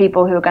a bunch of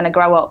people who are going to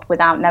grow up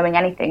without knowing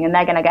anything, and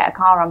they're going to get a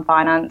car on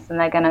finance, and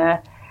they're going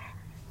to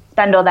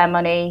spend all their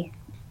money,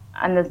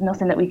 and there's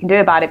nothing that we can do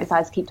about it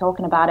besides keep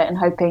talking about it and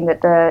hoping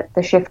that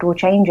the shift will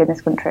change in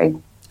this country.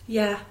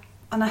 Yeah,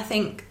 and I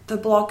think the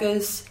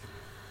bloggers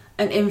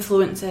and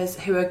influencers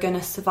who are going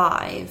to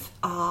survive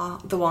are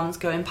the ones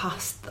going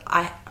past,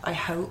 I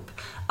hope,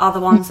 are the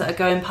ones that are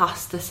going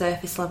past the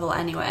surface level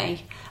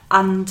anyway.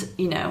 And,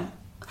 you know,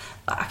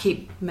 I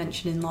keep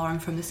mentioning Lauren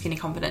from The Skinny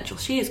Confidential.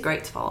 She is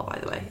great to follow, by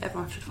the way.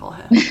 Everyone should follow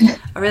her.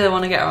 I really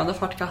want to get her on the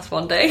podcast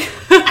one day.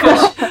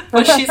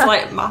 but she's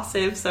like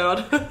massive, so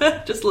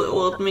I'd just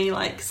little me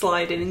like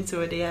sliding into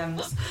her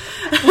DMs,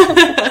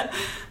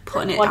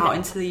 putting it out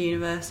into the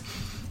universe.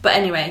 But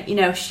anyway, you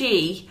know,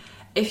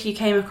 if you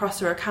came across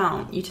her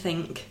account, you'd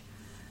think,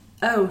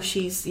 oh,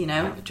 she's, you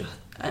know, just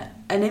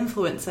an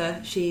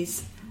influencer.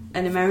 She's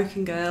an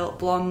American girl,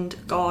 blonde,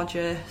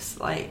 gorgeous,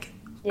 like,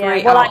 yeah,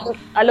 great. Well,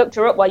 I looked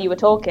her up while you were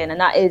talking, and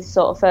that is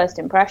sort of first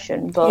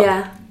impression. But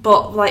yeah,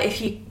 but like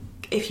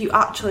if you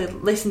actually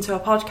listen to a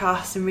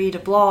podcast and read a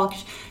blog,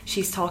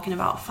 she's talking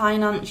about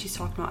finance, she's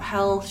talking about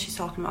health, she's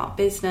talking about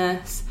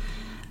business,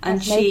 and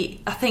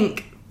I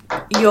think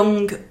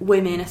young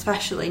women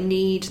especially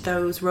need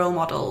those role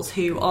models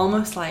who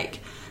almost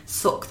like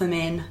suck them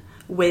in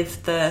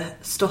with the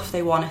stuff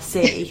they want to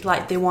see.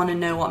 Like, they want to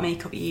know what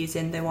makeup you're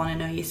using, they want to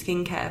know your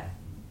skincare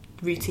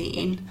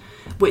routine,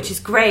 which is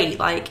great.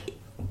 Like,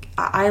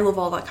 I love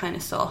all that kind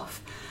of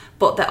stuff,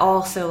 but they're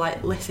also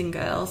like, listen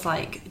girls,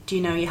 like, do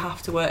you know you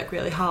have to work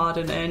really hard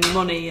and earn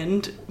money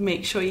and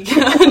make sure you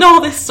get and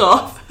all this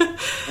stuff.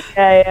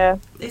 Yeah.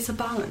 It's a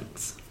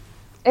balance.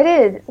 It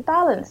is. It's a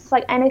balance. It's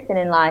like anything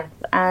in life.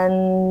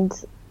 And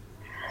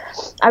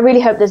I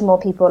really hope there's more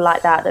people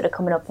like that are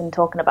coming up and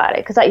talking about it.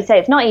 Because like you say,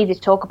 it's not easy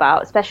to talk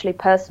about, especially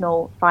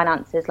personal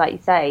finances, like you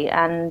say.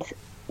 And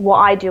what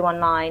I do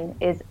online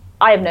is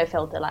I have no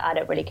filter. Like, I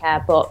don't really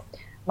care. But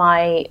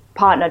my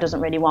partner doesn't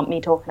really want me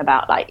talking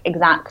about like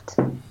exact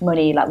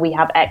money. Like, we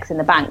have X in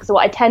the bank. So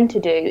what I tend to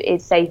do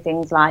is say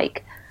things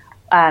like,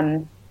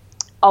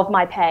 of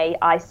my pay,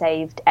 I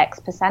saved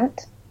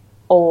X%,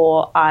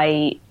 or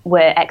I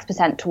were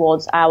X%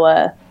 towards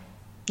our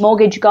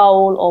mortgage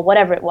goal, or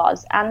whatever it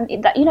was.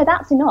 And that,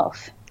 that's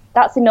enough.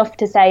 That's enough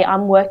to say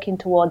I'm working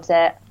towards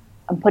it.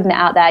 I'm putting it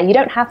out there. You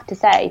don't have to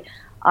say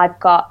I've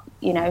got,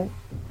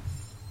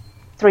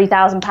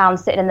 £3,000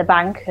 sitting in the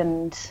bank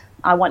and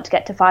I want to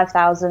get to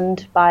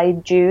 5,000 by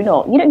June,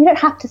 or you don't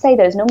have to say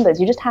those numbers.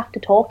 You just have to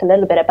talk a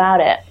little bit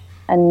about it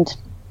and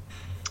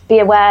be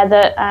aware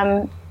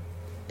that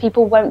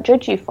people won't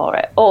judge you for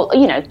it. Or,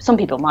 some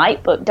people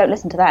might, but don't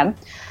listen to them.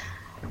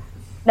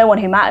 No one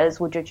who matters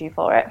will judge you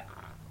for it.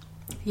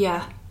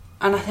 Yeah,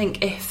 and I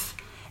think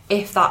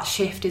if that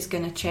shift is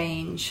going to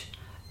change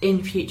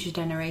in future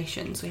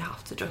generations, we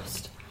have to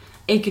just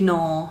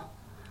ignore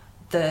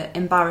the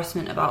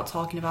embarrassment about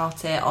talking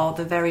about it, or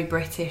the very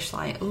British,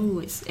 like, oh,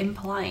 it's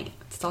impolite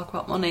to talk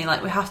about money.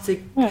 Like, we have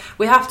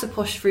to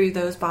push through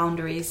those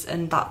boundaries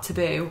and that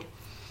taboo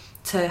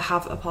to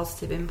have a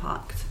positive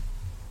impact.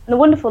 And the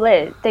wonderful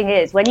thing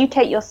is, when you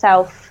take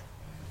yourself,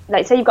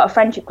 like, say you've got a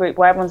friendship group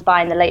where everyone's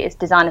buying the latest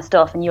designer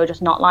stuff and you're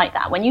just not like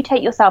that, when you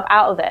take yourself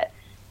out of it,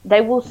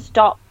 they will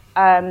stop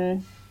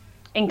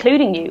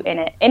including you in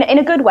it in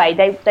a good way.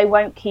 They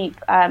won't keep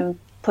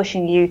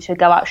pushing you to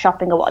go out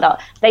shopping or whatnot.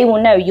 They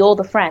will know you're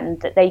the friend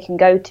that they can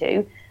go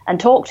to and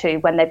talk to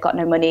when they've got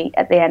no money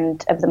at the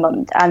end of the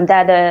month, and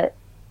they're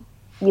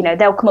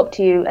they'll come up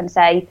to you and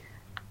say,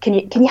 can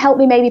you help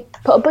me maybe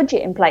put a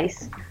budget in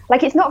place?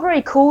 Like, it's not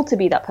very cool to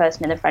be that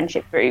person in the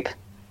friendship group,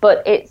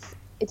 but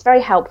it's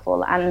very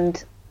helpful.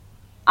 And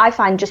I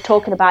find just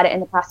talking about it in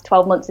the past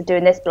 12 months of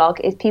doing this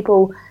blog is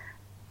people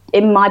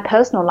in my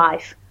personal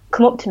life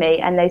come up to me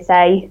and they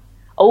say,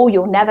 oh,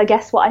 you'll never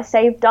guess what I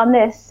saved on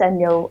this,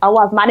 and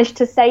I've managed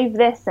to save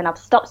this, and I've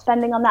stopped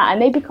spending on that.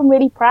 And they become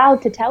really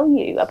proud to tell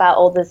you about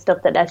all the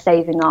stuff that they're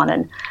saving on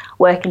and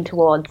working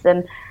towards.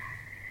 And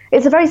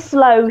it's a very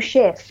slow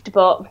shift,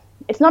 but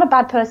it's not a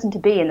bad person to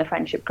be in the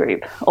friendship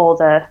group or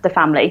the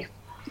family.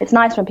 It's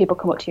nice when people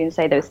come up to you and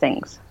say those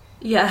things.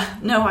 Yeah,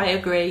 no, I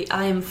agree.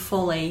 I am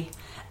fully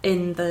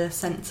in the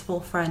sensible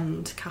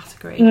friend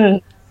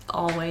category,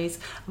 always,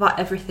 about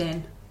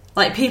everything.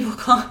 Like, people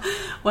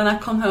when I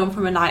come home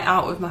from a night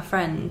out with my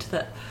friend,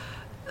 that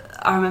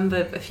I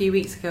remember a few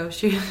weeks ago,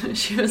 she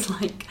was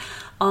like,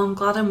 oh, I'm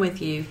glad I'm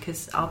with you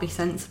because I'll be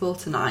sensible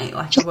tonight.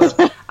 Like,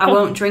 I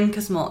won't drink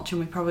as much and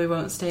we probably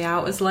won't stay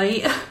out as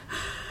late.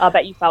 I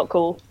bet you felt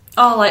cool.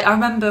 Oh, like, I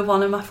remember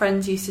one of my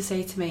friends used to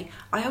say to me,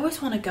 I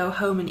always want to go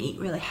home and eat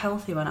really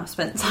healthy when I've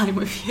spent time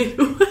with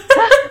you.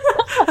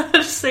 I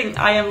just think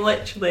I am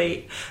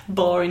literally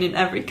boring in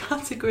every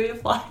category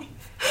of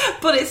life.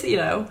 But it's,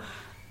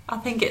 I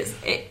think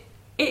it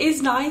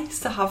is nice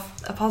to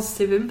have a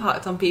positive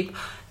impact on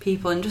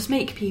people and just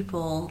make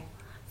people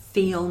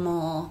feel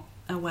more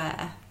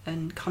aware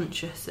and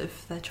conscious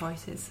of their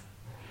choices.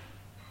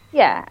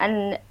 Yeah,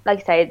 and like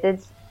I say,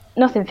 there's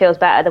nothing feels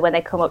better than when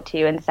they come up to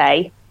you and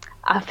say,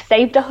 I've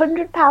saved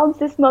 £100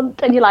 this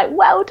month, and you're like,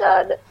 well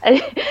done.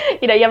 And,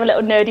 you have a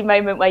little nerdy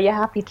moment where you're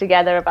happy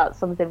together about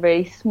something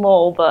really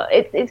small, but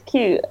it's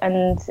cute,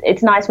 and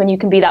it's nice when you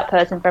can be that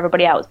person for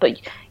everybody else.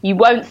 But you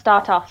won't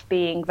start off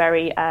being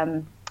very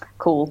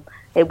cool.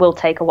 It will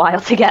take a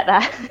while to get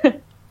there.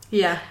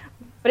 Yeah.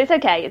 But it's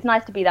okay. It's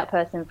nice to be that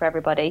person for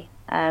everybody.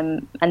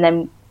 And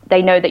then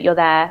they know that you're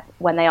there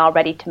when they are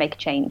ready to make a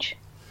change.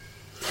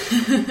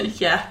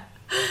 Yeah.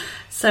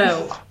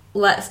 So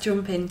let's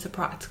jump into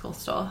practical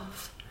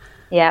stuff.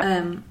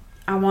 Yeah.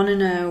 I want to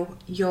know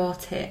your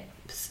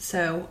tips.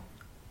 So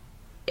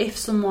if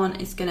someone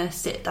is going to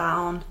sit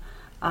down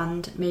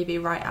and maybe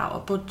write out a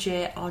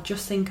budget, or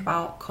just think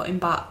about cutting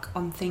back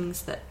on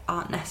things that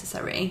aren't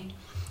necessary,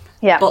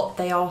 but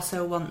they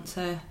also want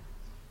to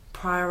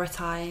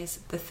prioritise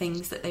the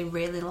things that they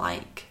really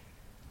like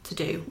to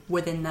do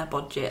within their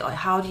budget, like,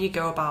 how do you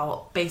go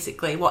about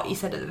basically what you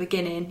said at the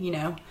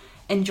beginning,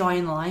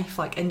 enjoying life,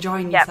 like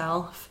enjoying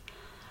yourself,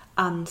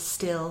 and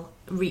still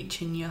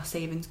reaching your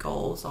savings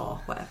goals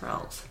or whatever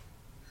else?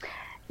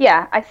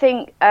 Yeah, I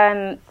think,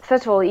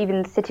 first of all,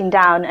 even sitting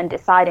down and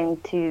deciding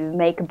to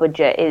make a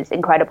budget is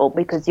incredible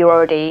because you're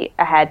already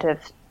ahead of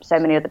so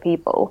many other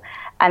people.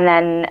 And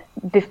then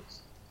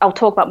I'll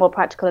talk about more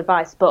practical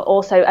advice, but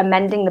also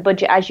amending the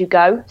budget as you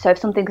go. So if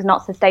something's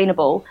not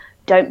sustainable,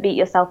 don't beat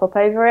yourself up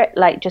over it.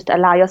 Like, just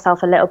allow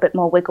yourself a little bit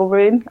more wiggle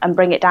room and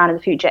bring it down in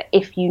the future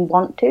if you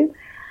want to.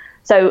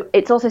 So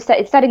it's also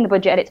it's setting the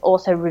budget, and it's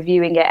also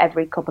reviewing it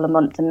every couple of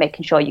months and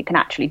making sure you can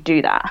actually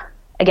do that.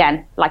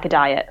 Again, like a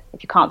diet,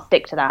 if you can't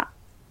stick to that,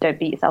 don't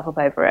beat yourself up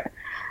over it.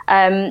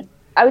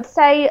 I would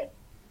say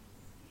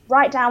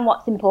write down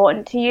what's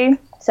important to you.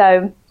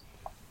 So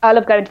I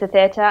love going to the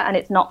theatre, and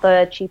it's not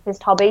the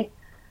cheapest hobby,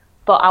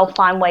 but I'll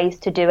find ways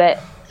to do it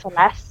for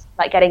less,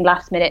 like getting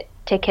last minute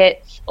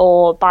tickets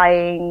or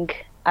buying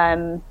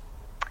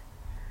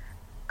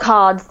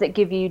cards that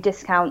give you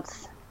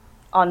discounts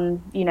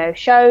on, you know,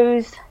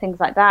 shows, things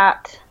like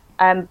that.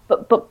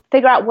 But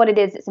figure out what it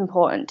is that's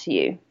important to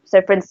you.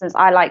 So, for instance,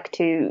 I like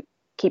to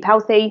keep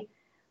healthy,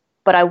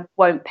 but I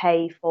won't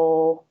pay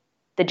for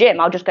the gym.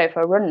 I'll just go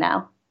for a run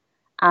now.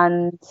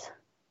 And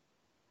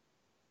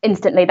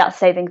instantly that's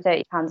saving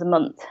 £30 a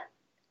month.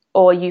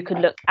 Or you could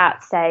look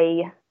at,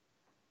 say,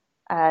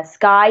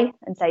 Sky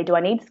and say, do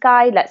I need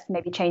Sky? Let's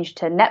maybe change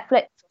to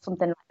Netflix or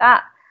something like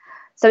that.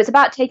 So it's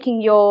about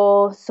taking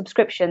your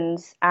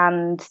subscriptions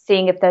and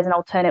seeing if there's an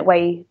alternate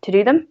way to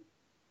do them.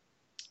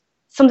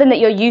 Something that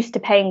you're used to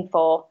paying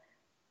for,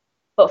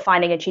 but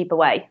finding a cheaper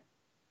way.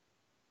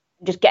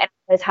 Just getting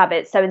those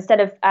habits. So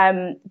instead of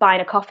buying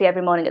a coffee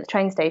every morning at the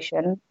train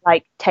station,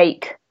 like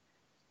take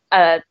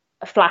a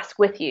flask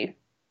with you.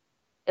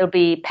 It'll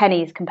be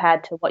pennies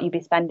compared to what you'd be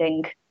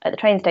spending at the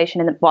train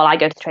station. Well, I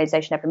go to the train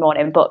station every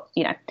morning, but,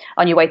 you know,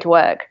 on your way to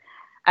work,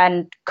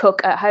 and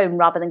cook at home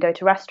rather than go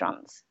to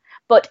restaurants.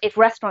 But if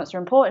restaurants are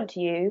important to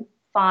you,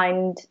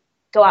 go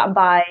out and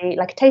buy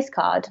like a taste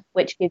card,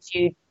 which gives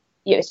you,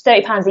 it's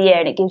 £30 a year,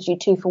 and it gives you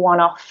 2 for 1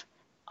 off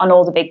on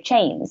all the big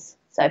chains.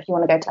 So if you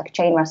want to go to like a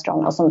chain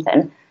restaurant or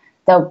something,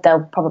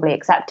 they'll probably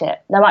accept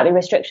it. There might be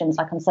restrictions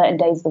like on certain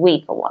days of the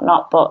week or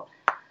whatnot, but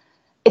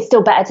it's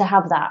still better to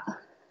have that.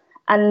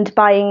 And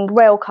buying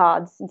rail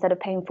cards instead of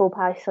paying full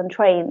price on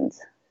trains.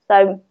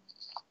 So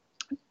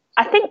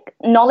I think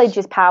knowledge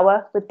is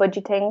power with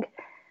budgeting,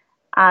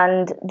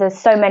 and there's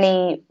so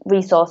many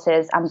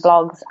resources and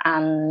blogs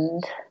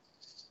and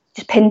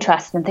just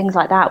Pinterest and things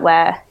like that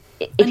where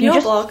if you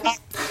just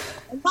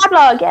my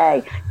blog,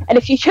 yay! And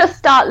if you just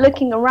start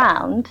looking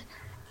around,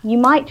 you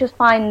might just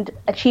find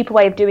a cheaper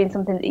way of doing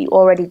something that you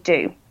already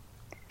do.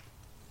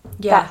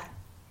 Yeah,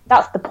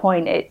 that's the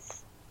point.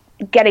 It's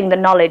getting the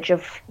knowledge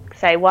of,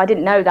 say, well, I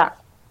didn't know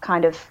that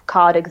kind of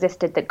card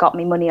existed that got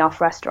me money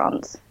off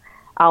restaurants.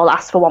 I'll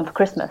ask for one for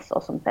Christmas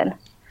or something.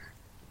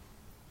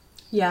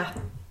 Yeah.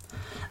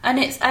 And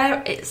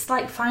it's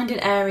like finding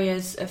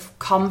areas of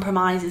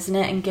compromise, isn't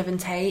it, and give and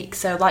take.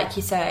 So like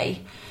you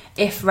say,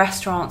 if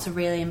restaurants are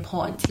really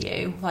important to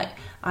you, like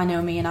I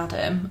know me and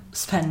Adam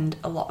spend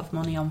a lot of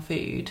money on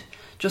food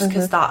just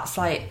because that's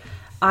like,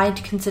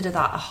 I'd consider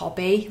that a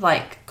hobby,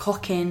 like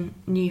cooking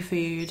new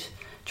food,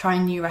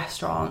 trying new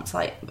restaurants.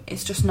 Like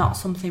it's just not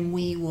something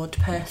we would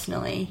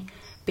personally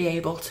be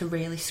able to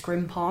really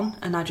scrimp on,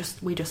 and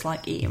we just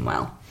like eating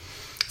well.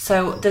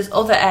 So there's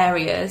other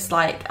areas,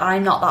 like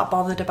I'm not that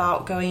bothered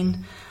about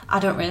going, I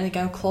don't really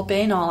go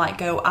clubbing or like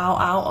go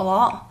out a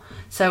lot.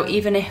 So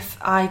even if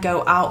I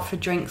go out for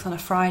drinks on a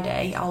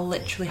Friday, I'll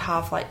literally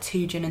have like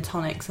 2 gin and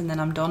tonics and then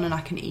I'm done, and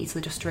I can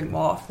easily just drink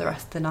water for the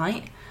rest of the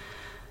night.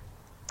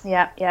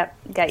 Yeah,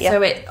 get you.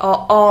 So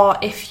or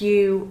if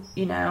you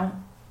know,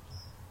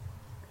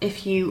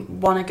 if you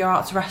want to go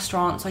out to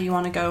restaurants or you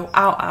want to go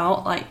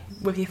out like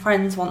with your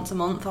friends once a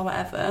month or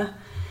whatever,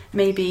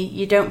 maybe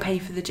you don't pay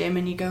for the gym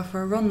and you go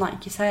for a run,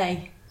 like you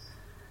say.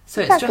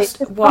 So exactly. it's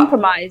just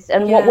compromise,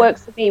 and what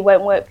works for me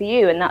won't work for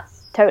you, and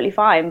that's totally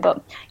fine.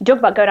 But you talk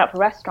about going out for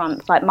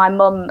restaurants, like my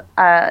mum,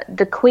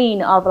 the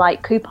queen of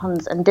like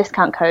coupons and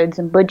discount codes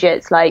and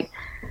budgets, like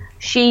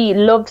she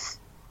loves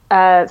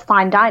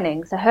fine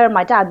dining. So her and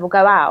my dad will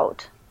go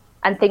out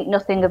and think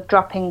nothing of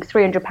dropping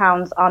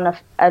 £300 on a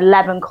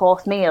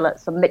 11-course meal at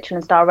some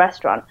Michelin star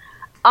restaurant.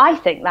 I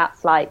think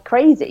that's like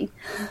crazy,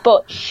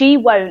 but she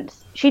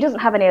doesn't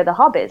have any other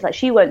hobbies. Like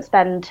she won't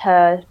spend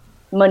her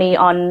money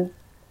on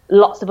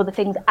lots of other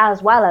things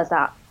as well as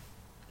that.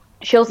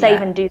 She'll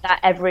save and do that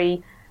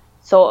every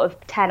sort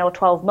of 10 or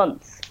 12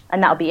 months,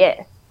 and that'll be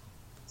it.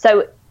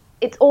 So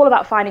it's all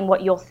about finding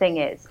what your thing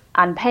is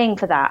and paying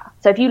for that.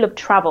 So if you love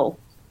travel,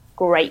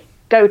 great,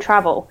 go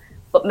travel,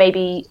 but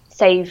maybe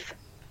save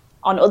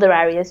on other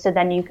areas so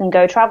then you can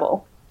go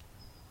travel.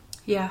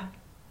 Yeah,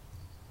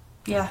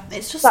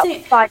 it's just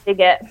finding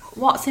it.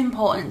 What's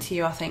important to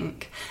you, I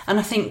think. And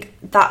I think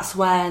that's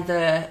where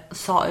the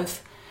sort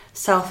of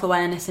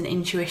self-awareness and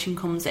intuition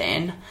comes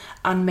in,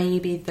 and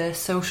maybe the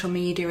social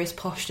media is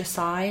pushed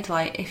aside.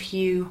 Like if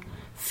you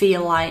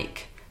feel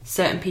like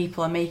certain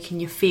people are making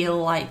you feel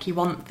like you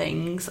want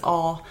things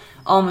or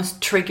almost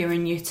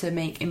triggering you to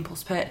make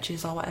impulse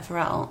purchase or whatever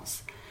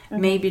else,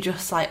 maybe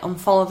just like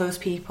unfollow those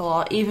people,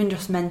 or even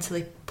just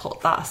mentally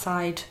put that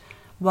aside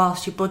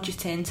whilst you're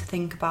budgeting to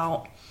think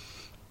about,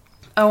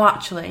 oh,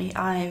 actually,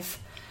 I've,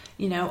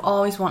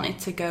 always wanted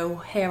to go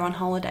here on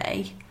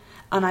holiday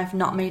and I've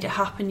not made it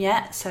happen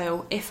yet.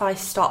 So if I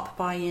stop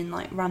buying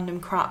like random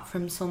crap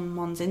from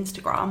someone's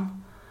Instagram,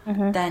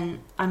 then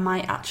I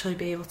might actually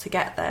be able to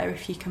get there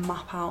if you can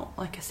map out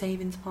like a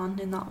savings plan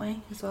in that way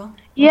as well.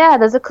 Yeah,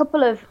 there's a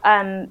couple of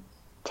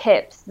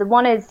tips. The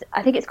one is,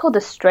 I think it's called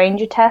the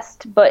stranger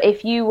test, but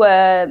if you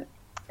were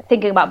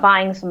thinking about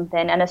buying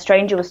something and a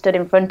stranger was stood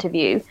in front of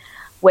you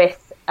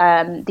with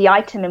the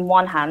item in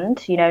one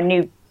hand,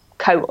 new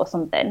coat or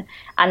something,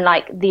 and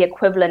like the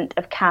equivalent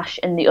of cash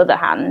in the other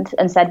hand,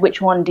 and said,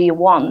 which one do you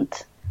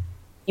want?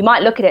 You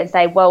might look at it and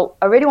say, well,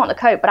 I really want the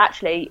coat, but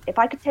actually, if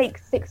I could take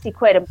 60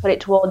 quid and put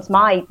it towards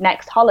my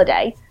next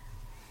holiday,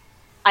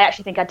 I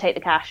actually think I'd take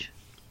the cash.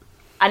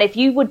 And if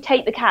you would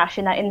take the cash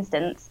in that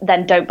instance,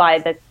 then don't buy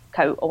the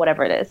coat or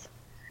whatever it is.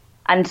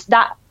 And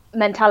that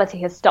mentality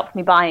has stopped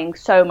me buying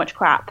so much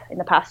crap in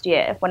the past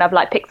year, when I've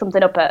like picked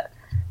something up at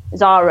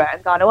Zara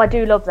and gone, oh, I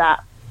do love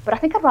that, but I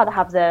think I'd rather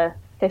have the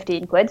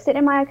 15 quid sitting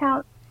in my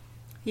account.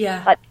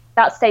 Yeah. Like,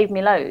 that saved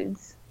me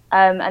loads.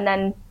 And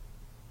then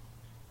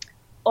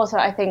also,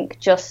 I think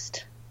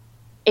just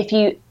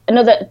taking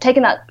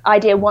that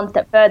idea one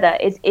step further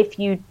is, if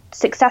you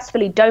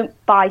successfully don't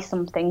buy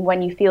something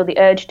when you feel the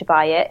urge to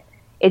buy it,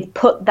 is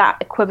put that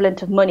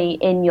equivalent of money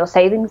in your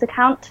savings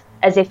account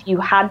as if you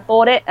had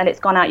bought it and it's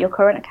gone out your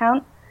current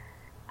account.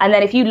 And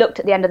then if you looked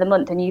at the end of the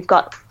month and you've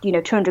got,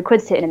 200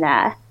 quid sitting in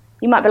there,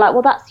 you might be like,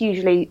 well, that's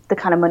usually the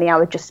kind of money I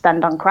would just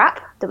spend on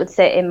crap that would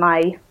sit in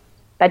my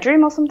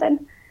bedroom or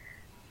something.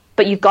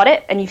 But you've got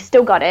it, and you've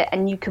still got it,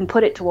 and you can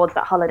put it towards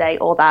that holiday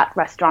or that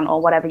restaurant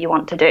or whatever you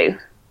want to do.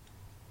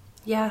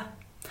 Yeah.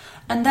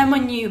 And then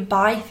when you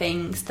buy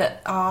things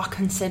that are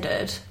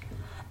considered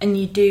and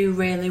you do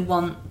really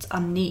want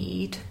and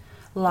need,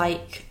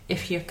 like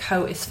if your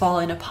coat is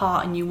falling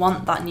apart and you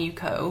want that new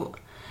coat,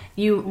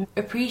 you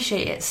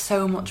appreciate it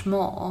so much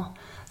more.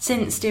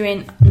 Since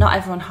doing, not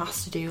everyone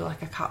has to do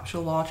like a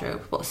capsule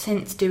wardrobe, but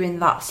since doing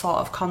that sort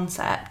of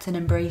concept and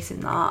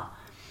embracing that,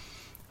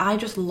 I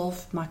just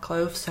love my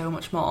clothes so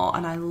much more,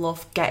 and I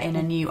love getting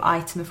a new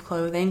item of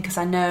clothing, because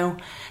I know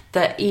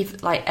that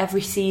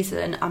every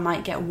season I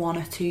might get one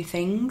or two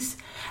things,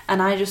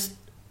 and I just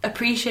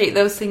appreciate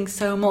those things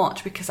so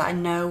much because I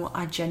know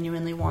I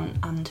genuinely want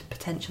and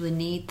potentially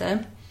need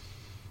them.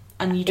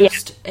 And you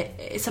just,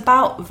 it's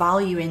about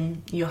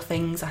valuing your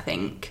things, I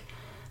think.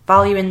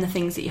 Valuing the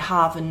things that you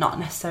have and not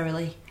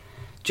necessarily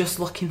just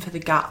looking for the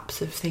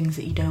gaps of things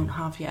that you don't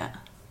have yet.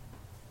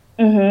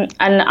 Mm-hmm.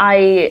 And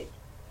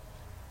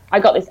I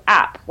got this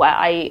app where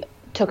I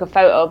took a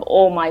photo of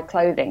all my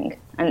clothing,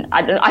 and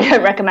I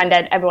don't recommend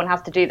everyone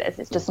has to do this.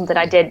 It's just something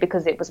I did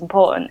because it was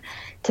important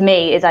to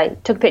me. Is I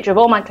took a picture of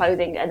all my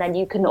clothing, and then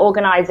you can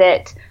organize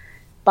it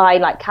by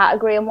like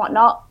category and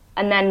whatnot.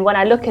 And then when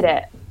I look at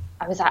it,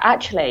 I was like,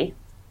 actually,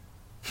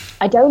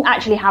 I don't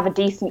actually have a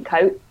decent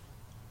coat,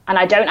 and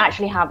I don't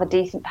actually have a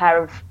decent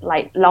pair of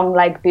like long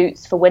leg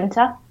boots for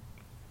winter,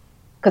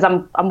 because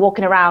I'm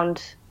walking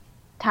around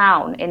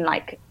town in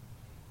like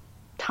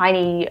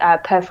tiny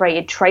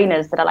perforated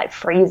trainers that are like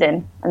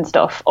freezing and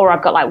stuff, or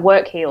I've got like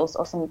work heels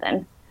or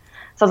something.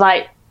 So I was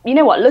like, you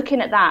know what, looking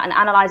at that and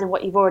analysing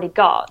what you've already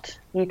got,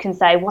 you can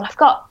say, well, I've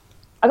got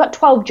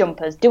 12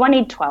 jumpers. Do I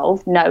need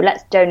 12? No,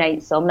 let's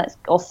donate some,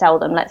 or sell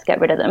them, let's get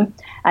rid of them.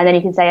 And then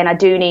you can say, and I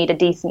do need a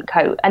decent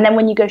coat. And then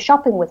when you go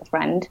shopping with a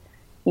friend,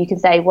 you can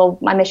say, well,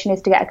 my mission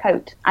is to get a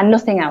coat and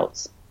nothing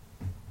else.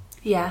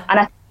 Yeah.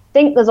 And I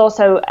think there's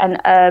also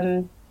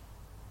an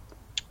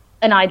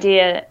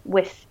idea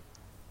with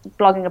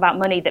blogging about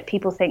money that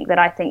people think that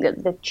I think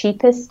that the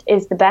cheapest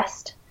is the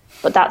best,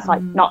 but that's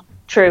like not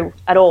true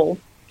at all.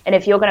 And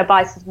if you're going to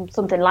buy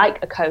something like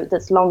a coat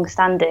that's long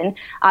standing,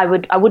 I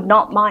would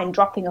not mind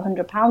dropping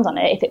 £100 on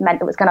it if it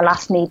meant it was going to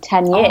last me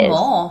 10 years. Or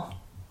more.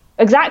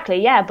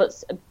 Exactly, yeah.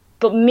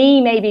 But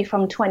me, maybe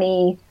from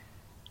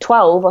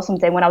 2012 or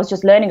something, when I was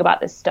just learning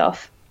about this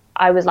stuff,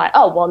 I was like,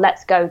 oh well,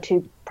 let's go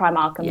to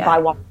Primark and buy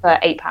one for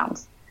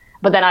 £8.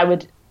 But then I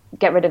would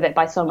get rid of it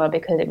by summer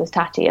because it was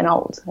tatty and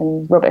old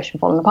and rubbish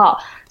and falling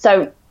apart.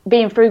 So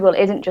being frugal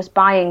isn't just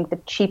buying the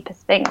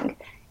cheapest thing,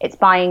 it's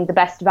buying the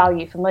best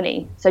value for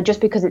money. So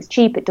just because it's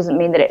cheap, it doesn't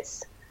mean that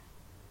it's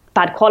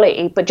bad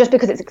quality, but just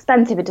because it's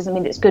expensive, it doesn't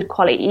mean that it's good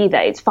quality either.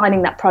 It's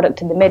finding that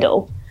product in the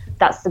middle.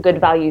 That's the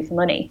good value for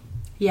money.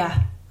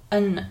 Yeah,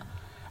 and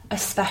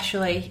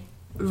especially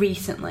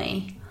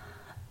recently,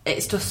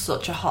 it's just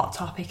such a hot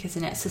topic,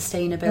 isn't it?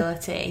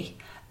 Sustainability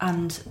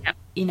and,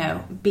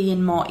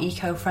 being more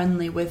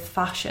eco-friendly with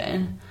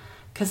fashion.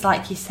 Because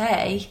like you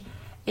say,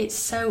 it's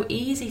so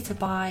easy to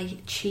buy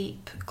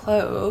cheap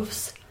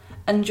clothes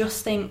and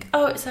just think,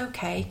 oh, it's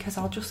okay because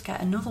I'll just get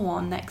another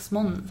one next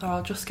month, or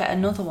I'll just get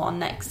another one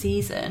next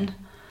season.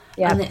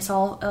 Yeah. And it's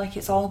all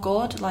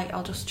good. Like,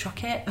 I'll just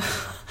chuck it.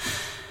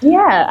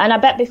 Yeah, and I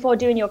bet before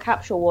doing your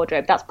capsule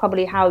wardrobe, that's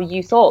probably how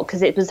you thought,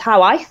 because it was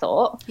how I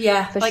thought.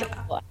 Yeah, for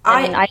sure.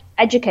 I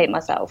educate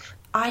myself.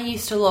 I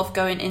used to love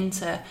going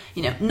into,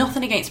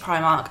 nothing against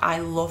Primark. I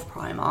love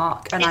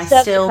Primark, and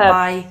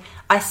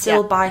I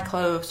still buy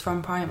clothes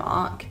from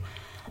Primark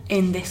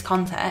in this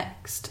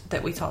context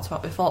that we talked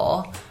about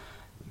before.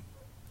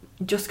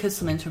 Just because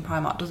something's from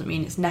Primark doesn't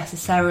mean it's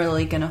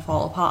necessarily going to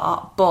fall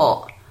apart,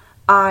 but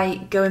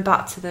going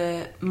back to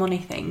the money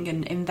thing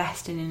and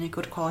investing in a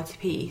good quality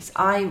piece,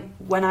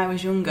 when I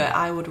was younger,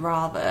 I would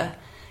rather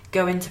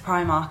go into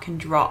Primark and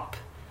drop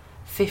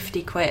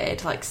 50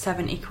 quid, like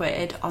 70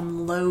 quid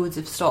on loads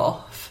of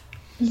stuff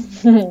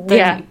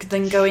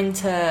than go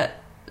into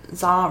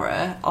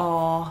Zara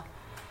or,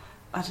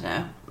 I don't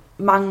know,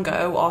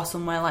 Mango or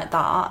somewhere like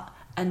that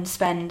and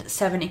spend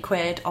 70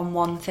 quid on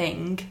one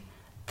thing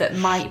that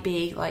might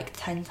be like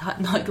 10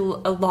 times, like a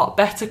lot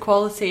better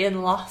quality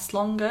and last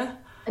longer.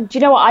 And do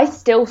you know what? I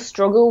still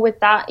struggle with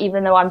that,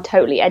 even though I'm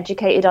totally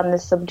educated on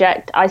this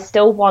subject. I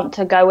still want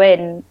to go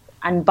in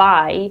and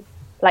buy,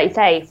 like you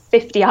say,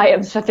 50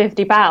 items for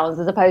 £50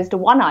 as opposed to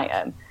one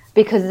item,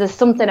 because there's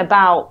something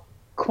about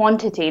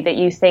quantity that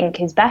you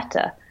think is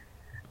better.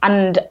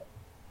 And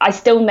I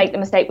still make the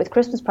mistake with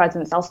Christmas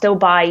presents. I'll still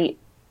buy,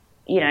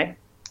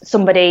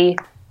 somebody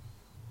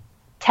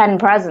 10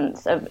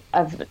 presents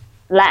of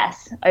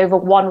less over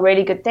one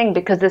really good thing,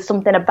 because there's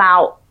something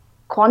about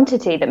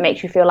quantity that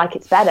makes you feel like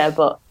it's better,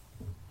 but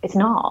it's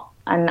not.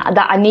 And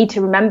that I need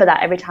to remember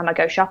that every time I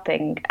go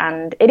shopping.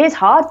 And it is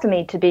hard for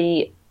me to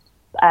be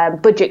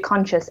budget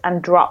conscious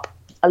and drop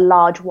a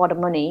large wad of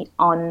money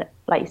on,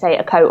 like you say,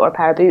 a coat or a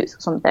pair of boots or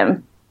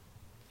something.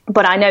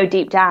 But I know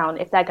deep down,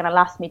 if they're going to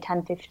last me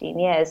 10, 15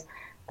 years,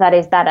 that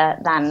is better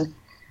than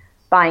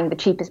buying the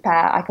cheapest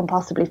pair I can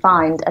possibly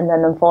find and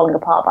then them falling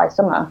apart by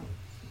summer.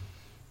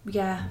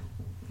 Yeah,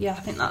 I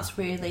think that's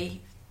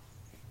really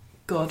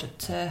good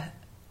to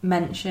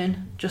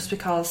mention, just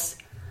because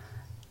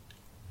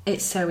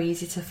it's so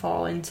easy to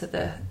fall into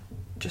the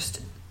just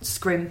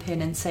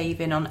scrimping and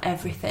saving on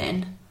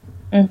everything,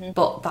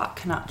 but that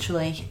can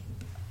actually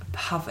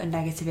have a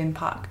negative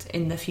impact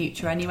in the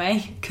future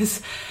anyway.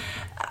 Because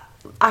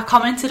I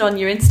commented on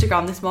your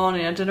Instagram this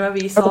morning, I don't know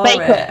whether you saw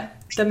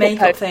the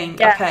makeup thing.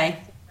 Yeah. Okay,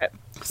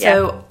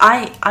 so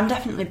I'm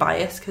definitely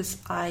biased because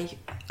I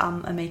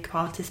am a makeup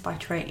artist by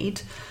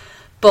trade,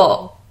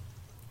 but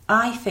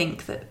I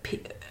think that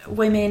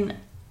women,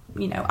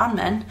 and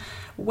men,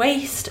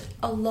 waste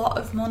a lot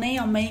of money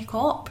on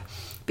makeup,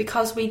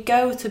 because we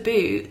go to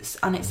Boots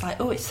and it's like,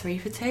 oh, it's 3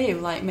 for 2,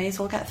 like may as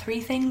well get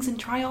 3 things and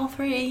try all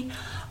 3.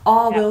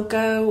 Or we'll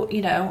go,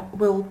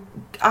 we'll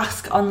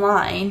ask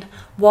online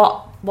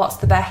what's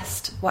the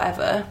best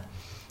whatever.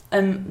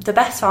 The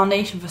best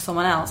foundation for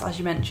someone else, as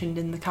you mentioned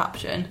in the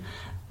caption,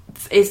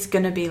 is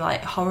going to be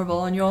like horrible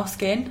on your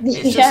skin.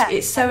 It's just,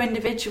 it's so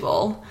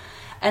individual.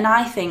 And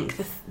I think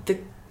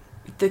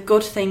the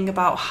good thing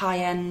about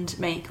high-end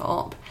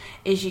makeup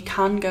is you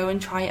can go and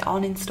try it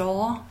on in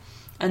store,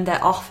 and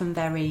they're often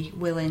very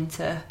willing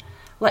to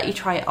let you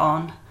try it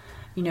on,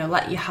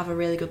 let you have a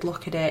really good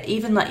look at it,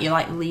 even let you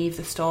like leave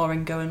the store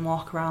and go and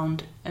walk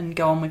around and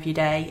go on with your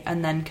day,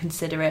 and then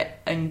consider it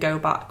and go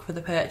back for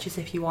the purchase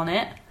if you want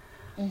it.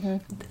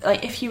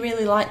 Like if you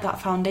really like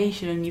that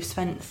foundation and you've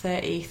spent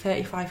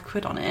 30-35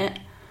 quid on it,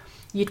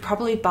 you'd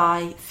probably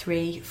buy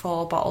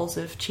 3-4 bottles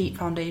of cheap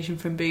foundation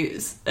from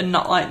Boots and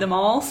not like them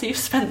all, so you've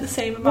spent the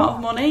same amount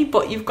of money,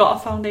 but you've got a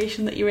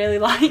foundation that you really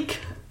like.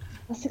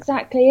 That's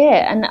exactly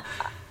it. And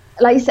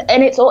like you said,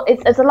 and it's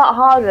a lot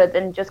harder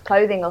than just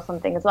clothing or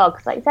something as well,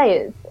 because like you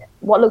say,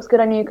 what looks good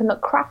on you can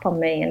look crap on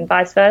me and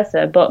vice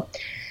versa. But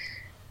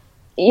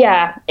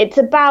yeah, it's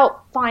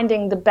about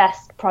finding the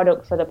best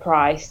product for the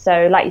price.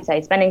 So like you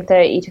say, spending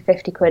 30 to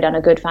 50 quid on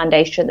a good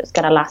foundation that's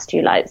going to last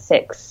you like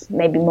 6,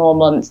 maybe more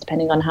months,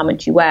 depending on how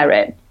much you wear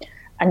it,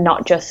 and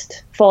not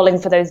just falling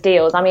for those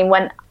deals. I mean,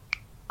 like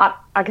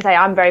I say,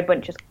 I'm very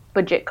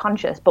budget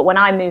conscious, but when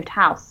I moved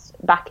house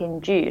back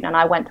in June and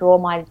I went through all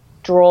my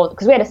drawers,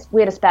 because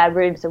we had a spare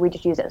room, so we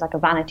just used it as like a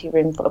vanity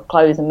room full of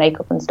clothes and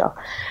makeup and stuff.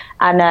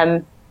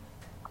 And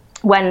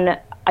when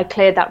I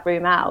cleared that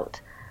room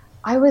out,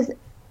 I was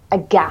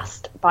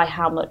aghast by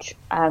how much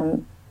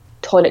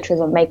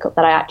toiletries and makeup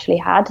that I actually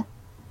had.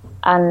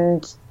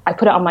 And I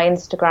put it on my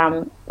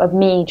Instagram of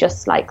me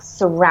just like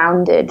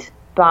surrounded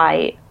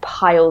by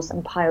piles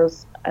and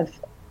piles of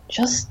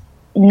just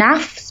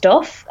naff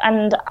stuff,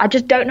 and I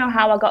just don't know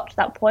how I got to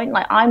that point.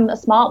 Like, I'm a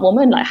smart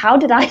woman, like how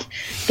did I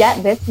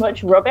get this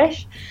much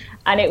rubbish?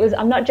 And it was,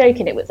 I'm not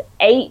joking, it was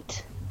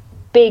 8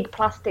 big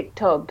plastic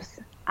tubs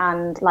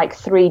and like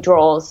 3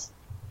 drawers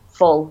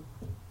full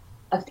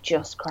of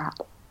just crap,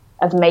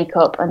 of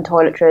makeup and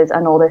toiletries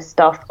and all this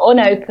stuff,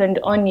 unopened,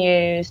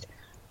 unused,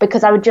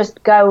 because I would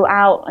just go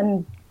out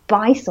and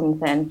buy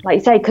something, like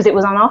you say, because it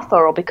was on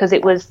offer or because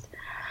it was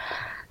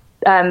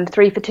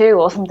 3 for 2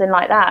 or something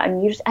like that,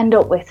 and you just end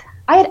up with,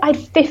 I had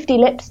 50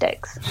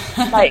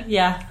 lipsticks, like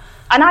yeah,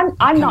 and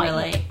I'm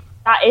not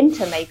that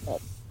into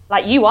makeup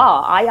like you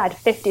are. I had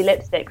 50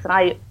 lipsticks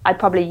and I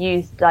probably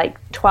used like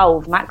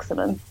 12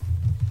 maximum.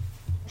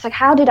 It's like,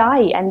 how did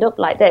I end up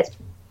like this?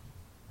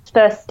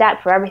 First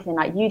step for everything,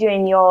 like you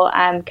doing your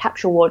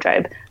capsule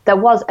wardrobe, there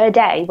was a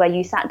day where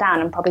you sat down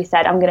and probably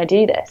said, I'm going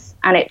to do this,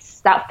 and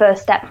it's that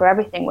first step for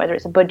everything, whether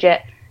it's a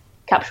budget,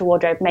 capsule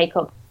wardrobe,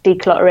 makeup,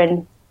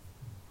 decluttering,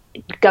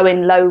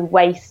 going low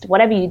waste,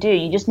 whatever you do,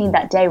 you just need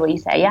that day where you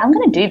say, yeah, I'm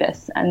going to do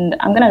this, and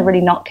I'm going to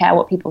really not care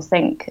what people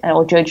think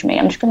or judge me.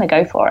 I'm just going to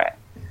go for it.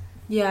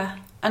 Yeah,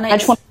 and I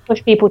just want to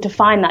push people to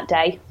find that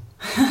day.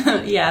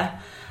 Yeah,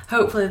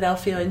 hopefully they'll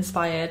feel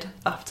inspired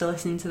after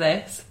listening to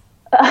this.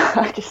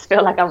 I just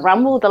feel like I've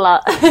rambled a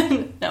lot.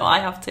 No, I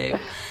have to.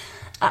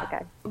 Okay.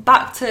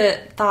 Back to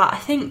that, I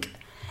think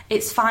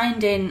it's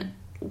finding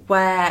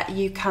where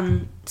you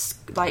can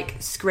like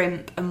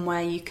scrimp and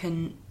where you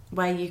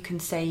can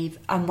save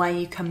and where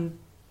you can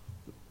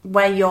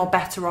where you're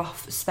better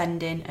off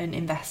spending and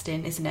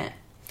investing, isn't it?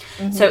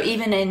 So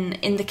even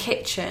in the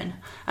kitchen,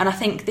 and I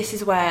think this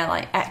is where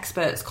like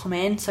experts come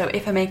in. So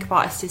if a makeup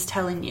artist is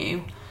telling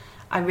you,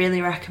 I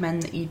really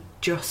recommend that you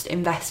just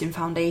invest in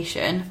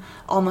foundation,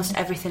 almost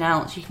everything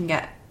else you can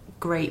get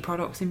great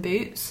products in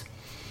Boots.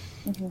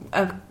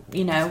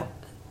 You know,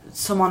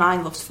 someone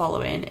I loved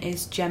following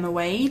is Gemma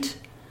Wade.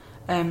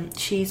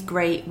 She's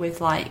great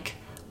with like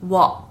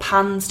what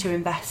pans to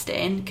invest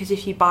in, because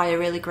if you buy a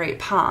really great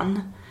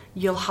pan,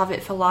 you'll have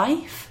it for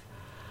life.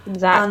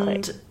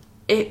 Exactly.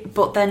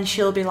 But then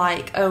she'll be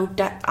like, oh,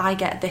 I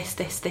get this,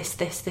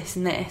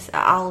 and this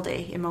at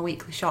Aldi in my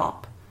weekly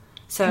shop.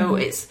 So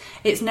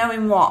it's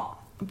knowing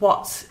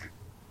what's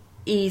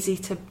easy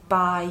to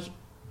buy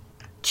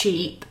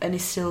cheap and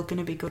is still going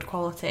to be good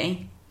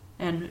quality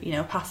and, you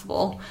know,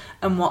 passable,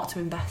 and what to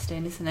invest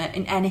in, isn't it?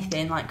 In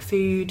anything like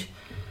food,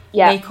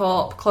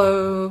 makeup,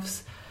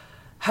 clothes,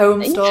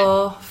 home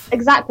stuff.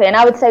 Exactly. And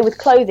I would say with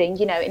clothing,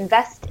 you know,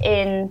 invest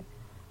in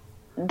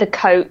the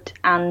coat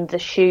and the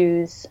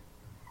shoes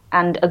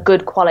and a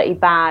good quality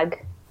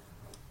bag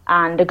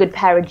and a good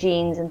pair of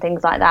jeans and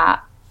things like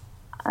that.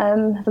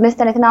 Have I missed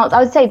anything else?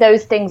 I would say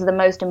those things are the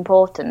most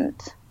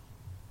important,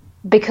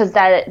 because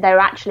they're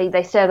actually,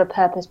 they serve a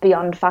purpose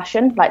beyond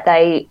fashion. Like,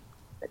 they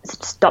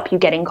stop you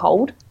getting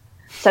cold.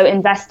 So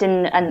invest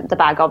in, and the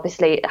bag,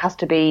 obviously, it has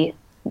to be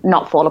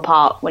not fall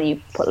apart when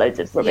you put loads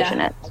of rubbish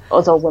in it,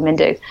 as all women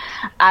do.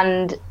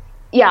 And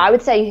yeah, I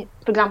would say,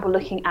 for example,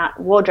 looking at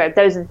wardrobe,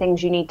 those are the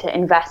things you need to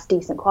invest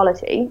decent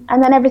quality,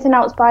 and then everything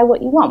else, buy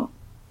what you want.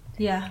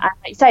 Yeah. And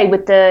like you say,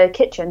 with the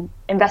kitchen,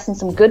 invest in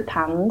some good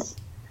pans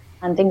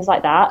and things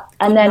like that,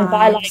 and then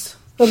buy like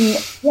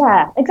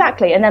some,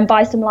 exactly, and then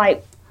buy some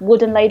like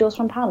wooden ladles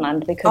from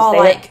Poundland, because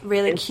like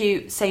really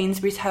cute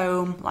Sainsbury's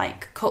Home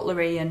like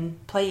cutlery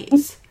and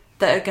plates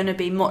that are going to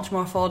be much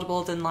more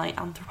affordable than like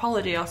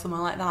Anthropology or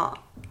something like that.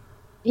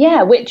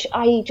 Yeah, which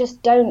I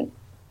just don't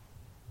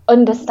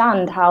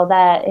understand how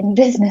they're in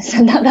business,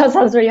 and that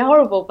sounds really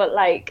horrible, but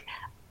like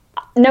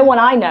no one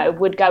I know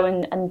would go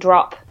and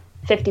drop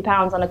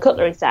 £50 on a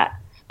cutlery set,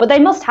 but they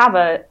must have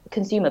a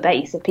consumer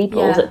base of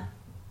people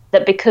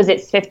that because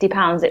it's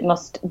 £50 it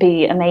must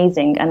be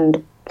amazing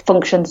and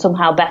function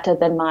somehow better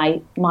than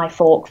my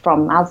fork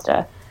from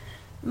Asda.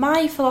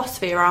 My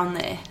philosophy around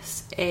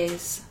this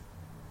is,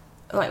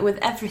 like with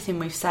everything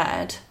we've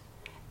said,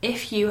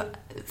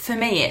 for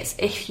me it's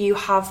if you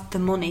have the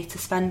money to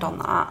spend on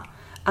that,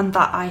 and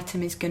that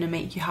item is going to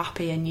make you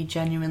happy and you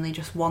genuinely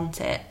just want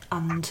it,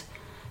 and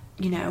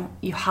you know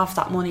you have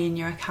that money in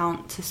your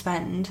account to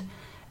spend,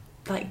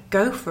 like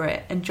go for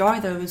it,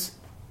 enjoy those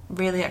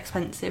really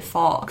expensive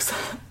forks.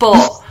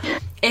 But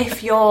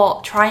if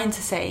you're trying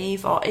to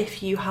save, or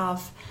if you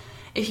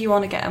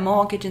want to get a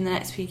mortgage in the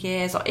next few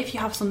years, or if you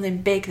have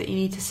something big that you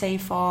need to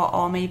save for,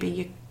 or maybe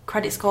your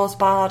credit score's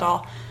bad,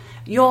 or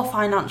your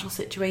financial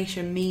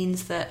situation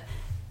means that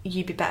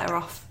you'd be better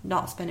off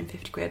not spending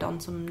 £50 on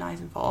some knives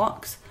and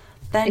forks,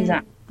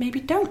 then maybe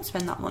don't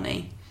spend that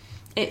money.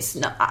 It's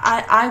not,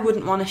 I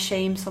wouldn't want to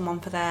shame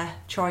someone for their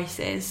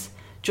choices,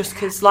 just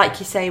because, like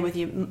you say, with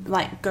you,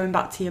 like going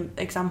back to your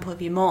example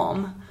of your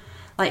mum,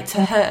 like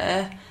to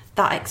her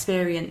that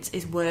experience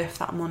is worth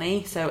that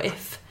money. So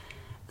if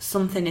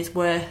something is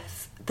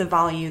worth the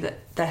value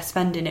that they're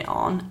spending it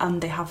on,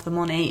 and they have the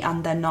money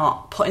and they're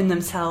not putting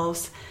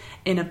themselves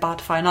in a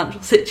bad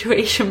financial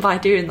situation by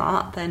doing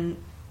that, then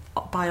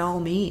by all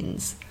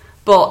means.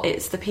 But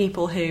it's the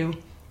people who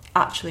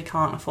actually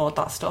can't afford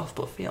that stuff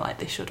but feel like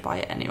they should buy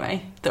it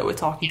anyway that we're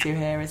talking to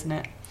here, isn't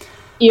it?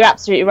 You're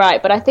absolutely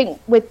right, but I think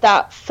with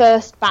that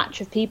first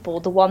batch of people,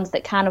 the ones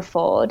that can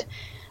afford,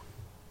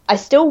 I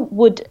still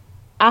would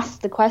ask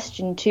the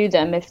question to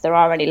them, if there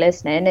are any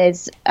listening,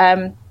 is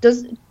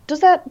does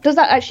that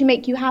actually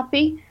make you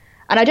happy?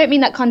 And I don't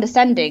mean that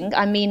condescending.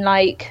 I mean,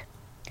 like,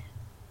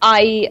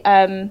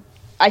 I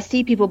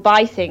see people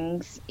buy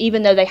things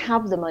even though they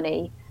have the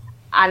money,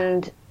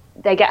 and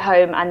they get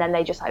home and then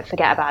they just like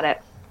forget about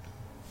it.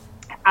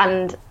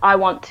 And I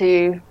want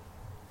to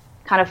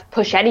kind of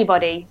push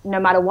anybody, no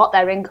matter what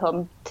their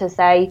income, to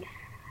say,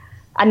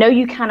 I know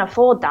you can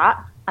afford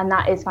that, and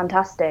that is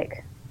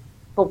fantastic,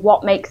 but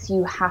what makes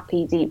you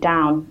happy deep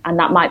down? And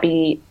that might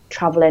be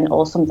traveling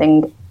or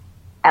something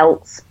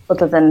else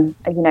other than,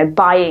 you know,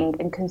 buying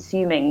and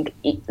consuming.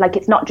 Like,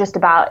 it's not just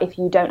about if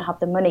you don't have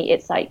the money.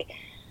 It's like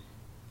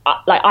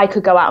I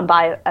could go out and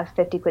buy a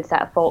 £50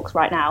 set of forks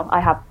right now. I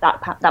have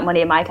that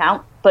money in my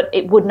account, but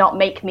it would not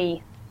make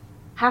me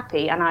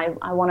happy. And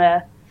I want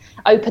to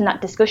open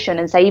that discussion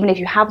and say, even if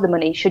you have the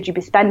money, should you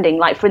be spending?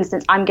 Like, for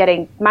instance, I'm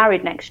getting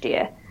married next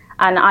year,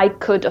 and I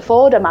could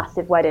afford a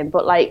massive wedding,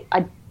 but like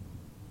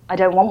I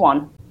don't want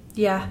one.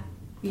 Yeah,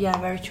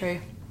 very true.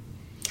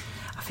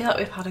 I feel like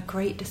we've had a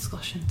great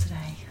discussion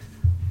today.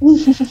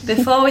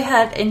 Before we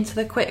head into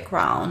the quick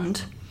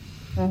round,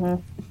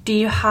 do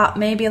you have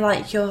maybe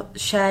like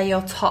share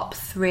your top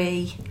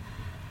 3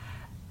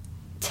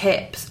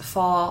 tips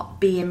for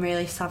being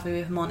really savvy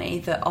with money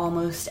that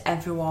almost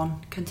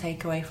everyone can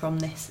take away from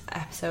this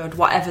episode,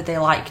 whatever they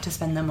like to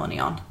spend their money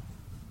on?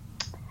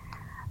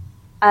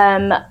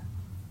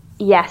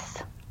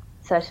 Yes,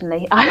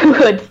 certainly. I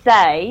would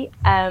say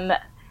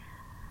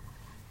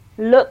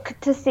look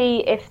to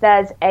see if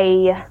there's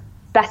a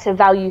better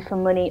value for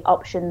money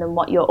option than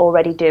what you're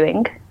already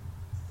doing.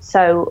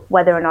 So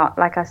whether or not,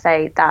 like I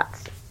say,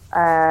 that's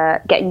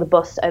getting the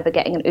bus over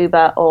getting an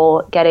Uber,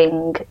 or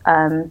getting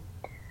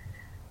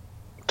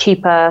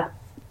cheaper,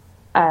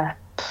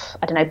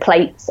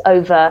 plates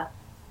over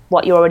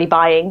what you're already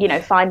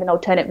buying, find an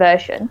alternate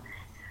version.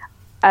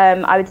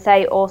 I would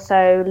say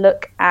also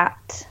look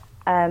at,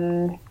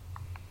 there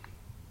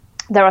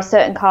are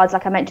certain cards,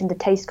 like I mentioned the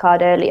Taste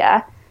card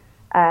earlier,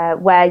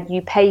 where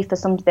you pay for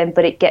something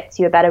but it gets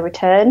you a better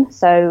return.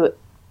 So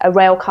a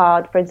rail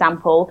card, for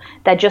example,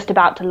 they're just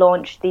about to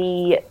launch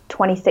the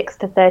 26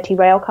 to 30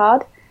 rail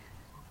card,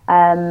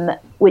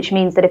 which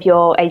means that if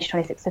you're aged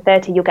 26 to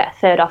 30, you'll get a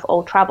third off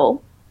all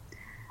travel.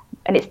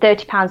 And it's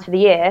 £30 for the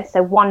year,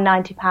 so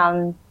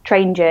 £190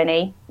 train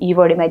journey, you've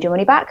already made your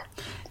money back.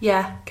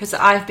 Yeah, because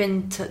I've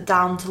been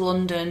down to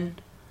London.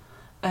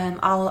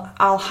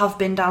 I'll have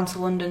been down to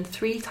London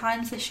 3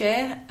 times this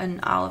year, and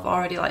I'll have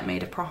already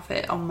made a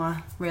profit on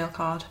my rail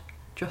card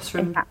just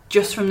from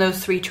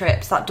those 3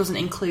 trips. That doesn't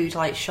include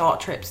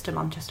short trips to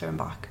Manchester and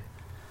back.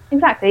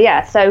 Exactly,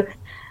 yeah. So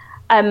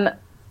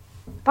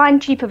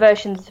find cheaper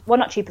versions. Well,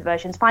 not cheaper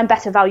versions. Find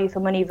better value for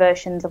money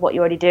versions of what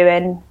you're already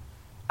doing.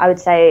 I would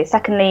say,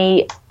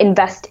 secondly,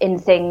 invest in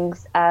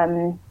things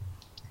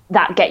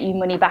that get you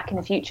money back in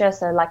the future.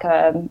 So like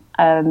a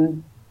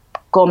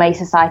Gourmet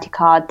Society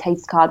card,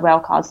 Taste card, rail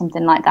card,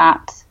 something like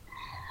that.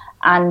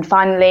 And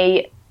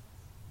finally,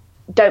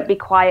 don't be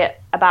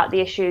quiet about the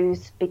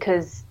issues,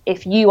 because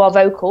if you are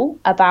vocal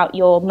about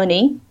your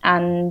money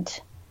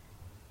and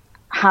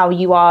how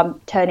you are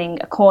turning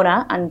a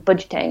corner and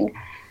budgeting,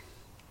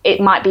 it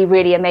might be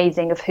really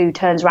amazing of who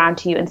turns around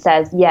to you and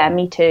says, yeah,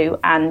 me too.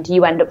 And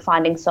you end up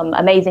finding some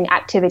amazing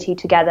activity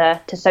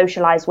together to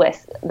socialise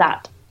with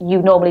that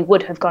you normally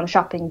would have gone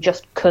shopping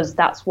just because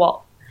that's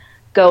what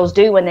girls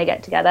do when they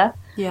get together.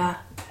 Yeah.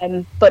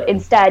 But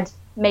instead,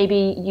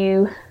 maybe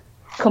you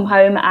come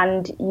home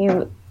and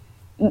you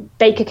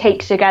bake a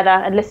cake together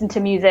and listen to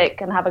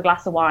music and have a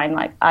glass of wine.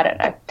 I don't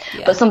know.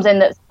 Yeah. But something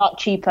that's not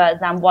cheaper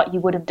than what you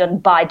would have done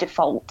by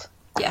default.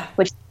 Yeah.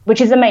 Which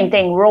is the main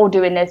thing. We're all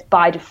doing this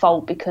by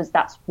default because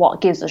that's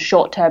what gives us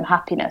short-term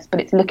happiness, but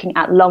it's looking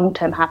at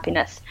long-term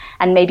happiness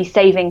and maybe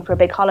saving for a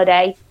big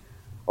holiday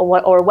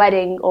or a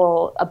wedding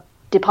or a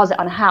deposit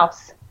on a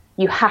house.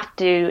 You have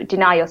to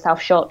deny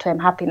yourself short-term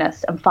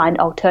happiness and find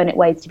alternate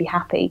ways to be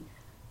happy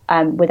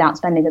without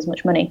spending as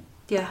much money.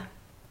 Yeah,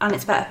 and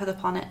it's better for the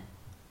planet.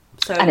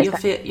 So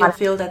you'll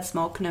feel dead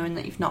smoke knowing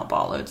that you've not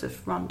bought loads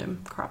of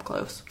random crap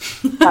clothes.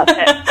 That's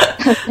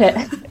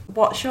it.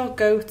 What's your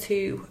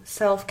go-to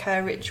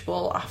self-care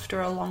ritual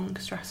after a long,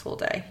 stressful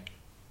day?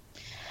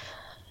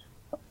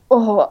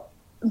 Oh,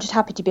 I'm just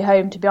happy to be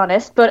home, to be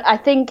honest. But I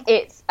think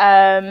it's...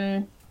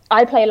 I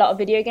play a lot of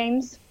video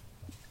games.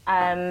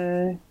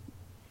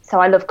 So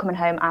I love coming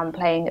home and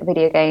playing a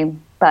video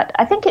game. But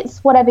I think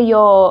it's whatever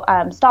you're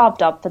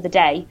starved of for the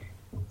day.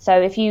 So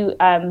if you...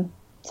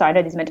 sorry, I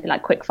know these are meant to be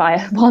quick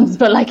fire ones,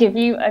 but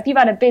if you've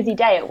had a busy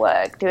day at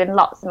work doing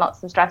lots and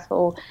lots of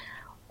stressful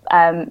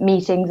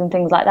meetings and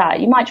things like that,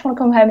 you might just want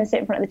to come home and sit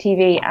in front of the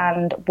TV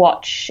and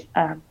watch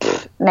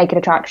Naked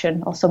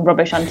Attraction or some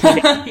rubbish on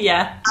TV.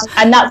 Yeah.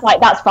 And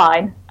that's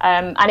fine.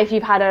 And if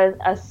you've had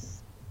a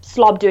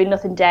slob doing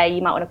nothing day,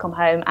 you might want to come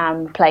home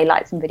and play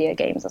some video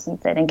games or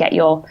something and get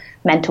your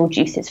mental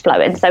juices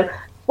flowing. So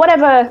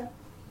whatever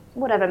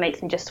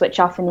makes me just switch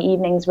off in the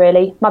evenings,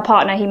 really. My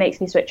partner, he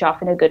makes me switch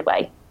off in a good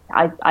way.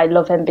 I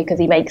love him because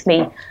he makes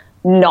me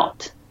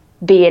not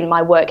be in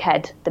my work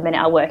head the minute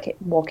I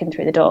walk in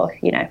through the door.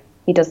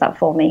 He does that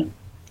for me.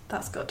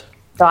 That's good.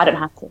 So I don't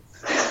have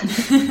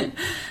to.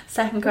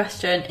 Second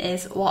question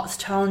is, what's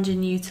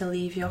challenging you to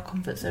leave your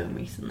comfort zone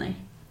recently?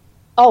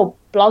 Oh,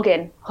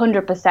 blogging,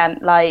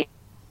 100%.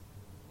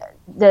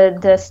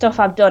 The stuff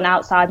I've done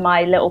outside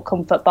my little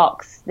comfort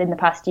box in the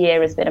past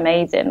year has been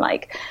amazing.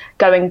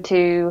 Going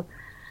to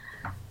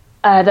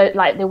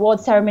the award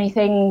ceremony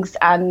things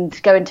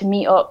and going to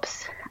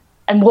meetups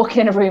and walking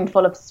in a room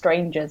full of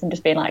strangers and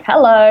just being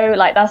hello,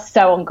 that's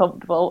so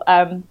uncomfortable.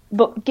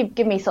 But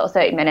give me sort of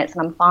 30 minutes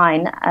and I'm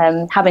fine.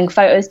 Having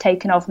photos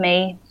taken of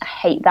me, I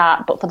hate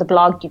that. But for the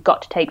blog, you've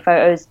got to take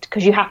photos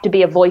because you have to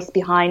be a voice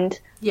behind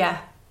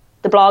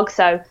the blog.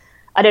 So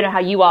I don't know how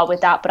you are with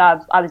that, but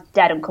I was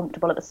dead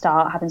uncomfortable at the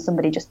start having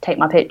somebody just take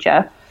my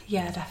picture.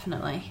 Yeah,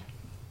 definitely.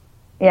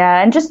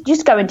 Yeah, and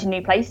just going to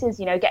new places,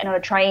 getting on a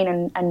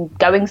train and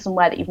going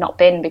somewhere that you've not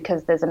been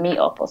because there's a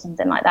meetup or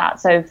something like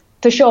that. So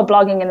for sure,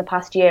 blogging in the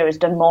past year has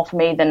done more for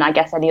me than I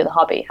guess any other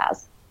hobby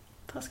has.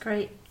 That's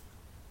great.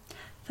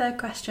 Third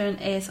question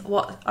is,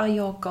 what are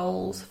your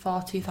goals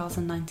for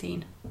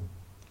 2019?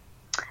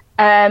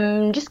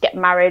 Just get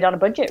married on a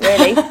budget,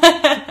 really.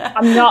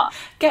 I'm not...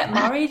 Get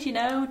married,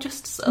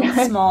 just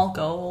a small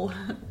goal.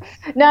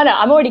 No,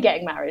 I'm already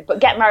getting married, but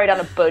get married on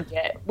a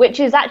budget, which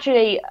is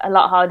actually a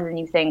lot harder than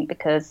you think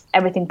because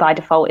everything by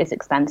default is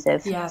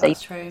expensive. Yeah, so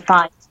that's true.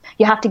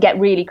 you have to get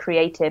really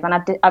creative. And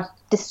I've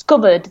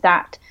discovered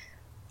that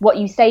what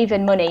you save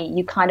in money,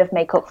 you kind of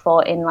make up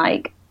for in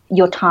like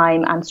your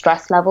time and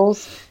stress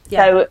levels.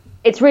 Yeah. So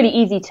it's really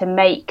easy to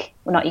make,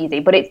 well, not easy,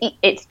 but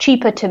it's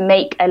cheaper to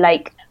make a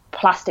like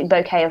plastic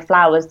bouquet of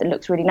flowers that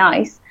looks really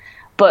nice,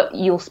 but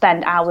you'll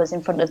spend hours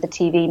in front of the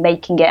TV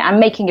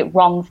making it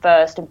wrong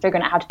first and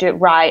figuring out how to do it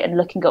right and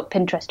looking up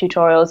Pinterest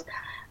tutorials.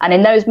 And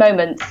in those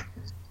moments,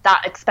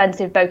 that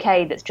expensive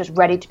bouquet that's just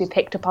ready to be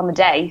picked up on the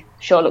day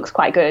sure looks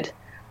quite good.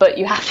 But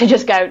you have to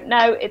just go,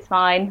 no, it's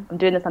fine. I'm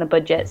doing this on a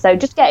budget. So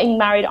just getting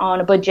married on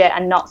a budget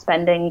and not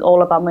spending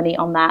all of our money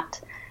on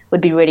that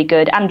would be really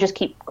good. And just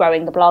keep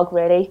growing the blog,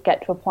 really.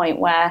 Get to a point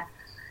where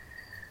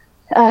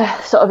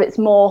sort of it's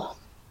more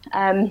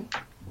grown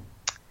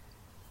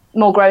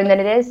than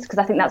it is, because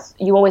I think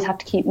you always have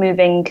to keep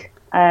moving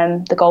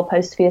the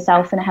goalposts for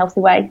yourself in a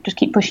healthy way. Just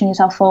keep pushing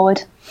yourself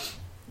forward.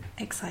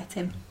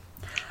 Exciting.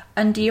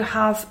 And do you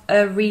have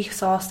a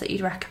resource that you'd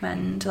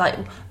recommend? Like,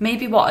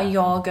 maybe what are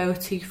your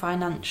go-to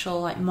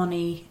financial, like,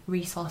 money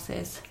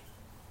resources?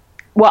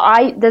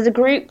 Well, there's a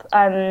group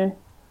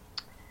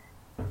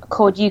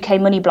called UK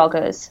Money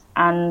Bloggers,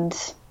 and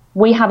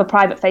we have a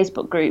private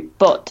Facebook group,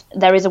 but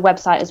there is a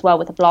website as well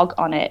with a blog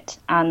on it,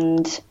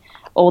 and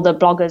all the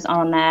bloggers are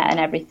on there and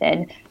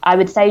everything. I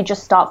would say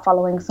just start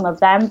following some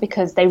of them,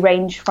 because they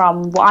range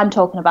from what I'm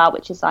talking about,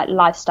 which is like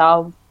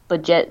lifestyle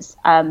budgets,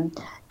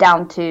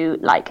 down to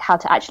like how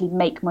to actually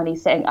make money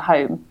sitting at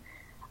home.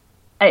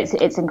 And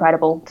it's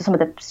incredible to some of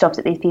the stuff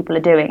that these people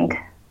are doing.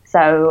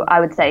 So I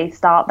would say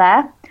start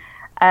there.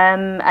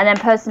 And then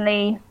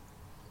personally,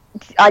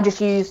 I just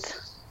used,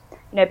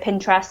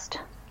 Pinterest,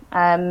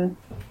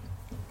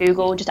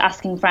 Google, just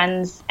asking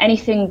friends,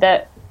 anything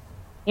that,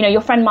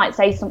 your friend might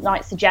say something,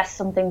 might suggest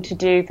something to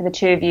do for the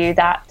two of you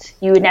that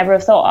you would never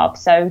have thought of.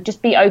 So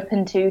just be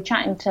open to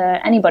chatting to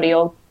anybody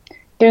or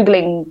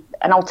Googling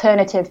an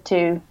alternative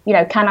to,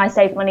 can I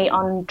save money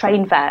on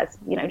train fares?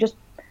 Just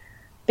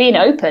being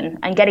open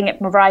and getting it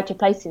from a variety of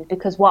places,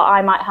 because what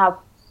I might have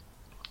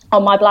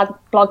on my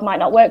blog might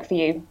not work for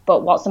you,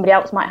 but what somebody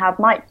else might have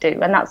might do.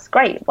 And that's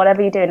great,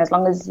 whatever you're doing, as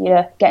long as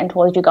you're getting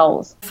towards your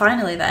goals.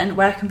 Finally then,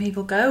 where can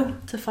people go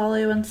to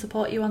follow and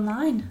support you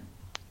online?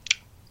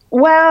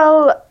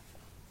 Well,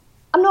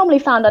 I'm normally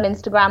found on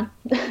Instagram.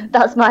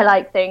 That's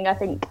my thing. I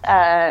think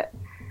I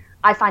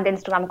find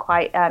Instagram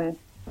quite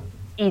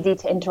easy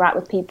to interact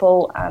with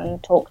people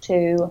and talk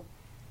to,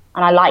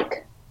 and I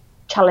like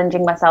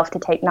challenging myself to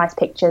take nice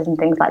pictures and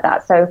things like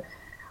that. So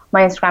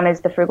my Instagram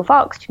is The Frugal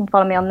Fox. You can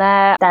follow me on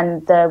there.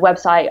 Then the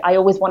website, I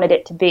always wanted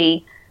it to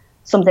be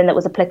something that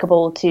was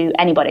applicable to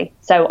anybody.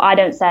 So I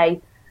don't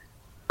say,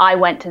 I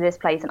went to this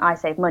place and I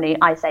saved money.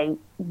 I say,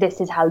 this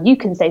is how you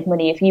can save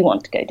money if you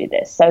want to go do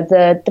this. So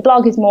the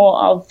blog is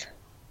more of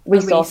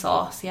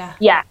resource. Yeah.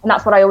 Yeah, and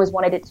that's what I always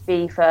wanted it to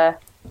be for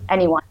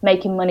anyone.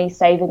 Making money,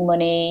 saving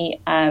money.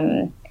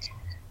 I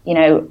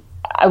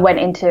went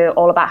into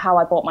all about how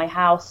I bought my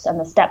house and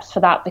the steps for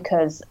that,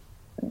 because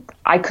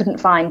I couldn't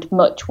find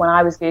much when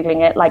I was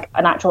Googling it, like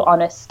an actual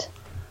honest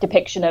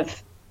depiction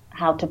of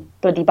how to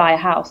bloody buy a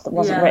house that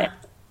wasn't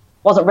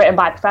written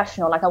by a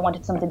professional. Like, I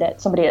wanted somebody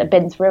that had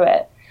been through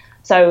it.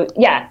 So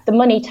yeah, the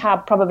money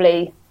tab,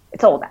 probably,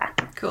 it's all there.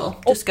 Cool.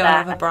 Just go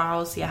and have a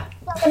browse, yeah.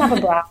 Go and have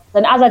a browse.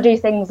 And as I do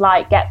things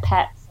like get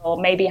pets or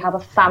maybe have a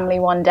family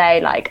one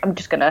day, I'm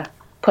just going to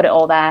put it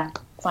all there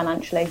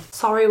financially.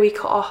 Sorry we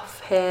cut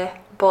off here,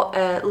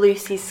 but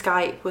Lucy's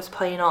Skype was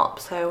playing up,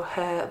 so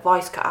her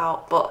voice cut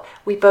out. But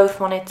we both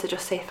wanted to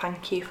just say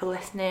thank you for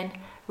listening.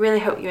 Really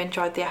hope you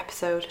enjoyed the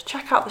episode.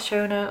 Check out the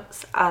show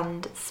notes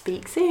and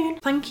speak soon.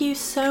 Thank you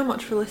so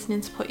much for listening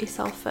to Put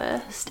Yourself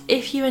First.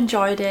 If you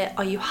enjoyed it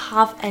or you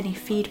have any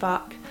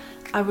feedback,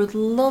 I would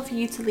love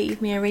you to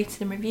leave me a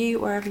rating and review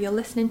wherever you're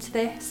listening to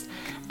this.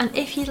 And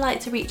if you'd like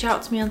to reach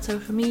out to me on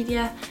social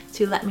media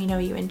to let me know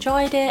you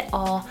enjoyed it,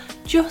 or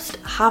just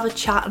have a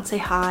chat and say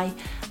hi,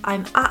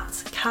 I'm at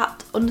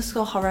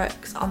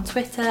cat_horrocks on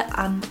Twitter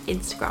and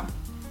Instagram.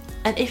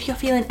 And if you're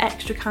feeling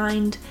extra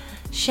kind,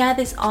 share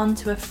this on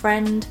to a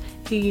friend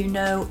who you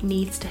know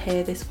needs to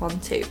hear this one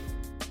too.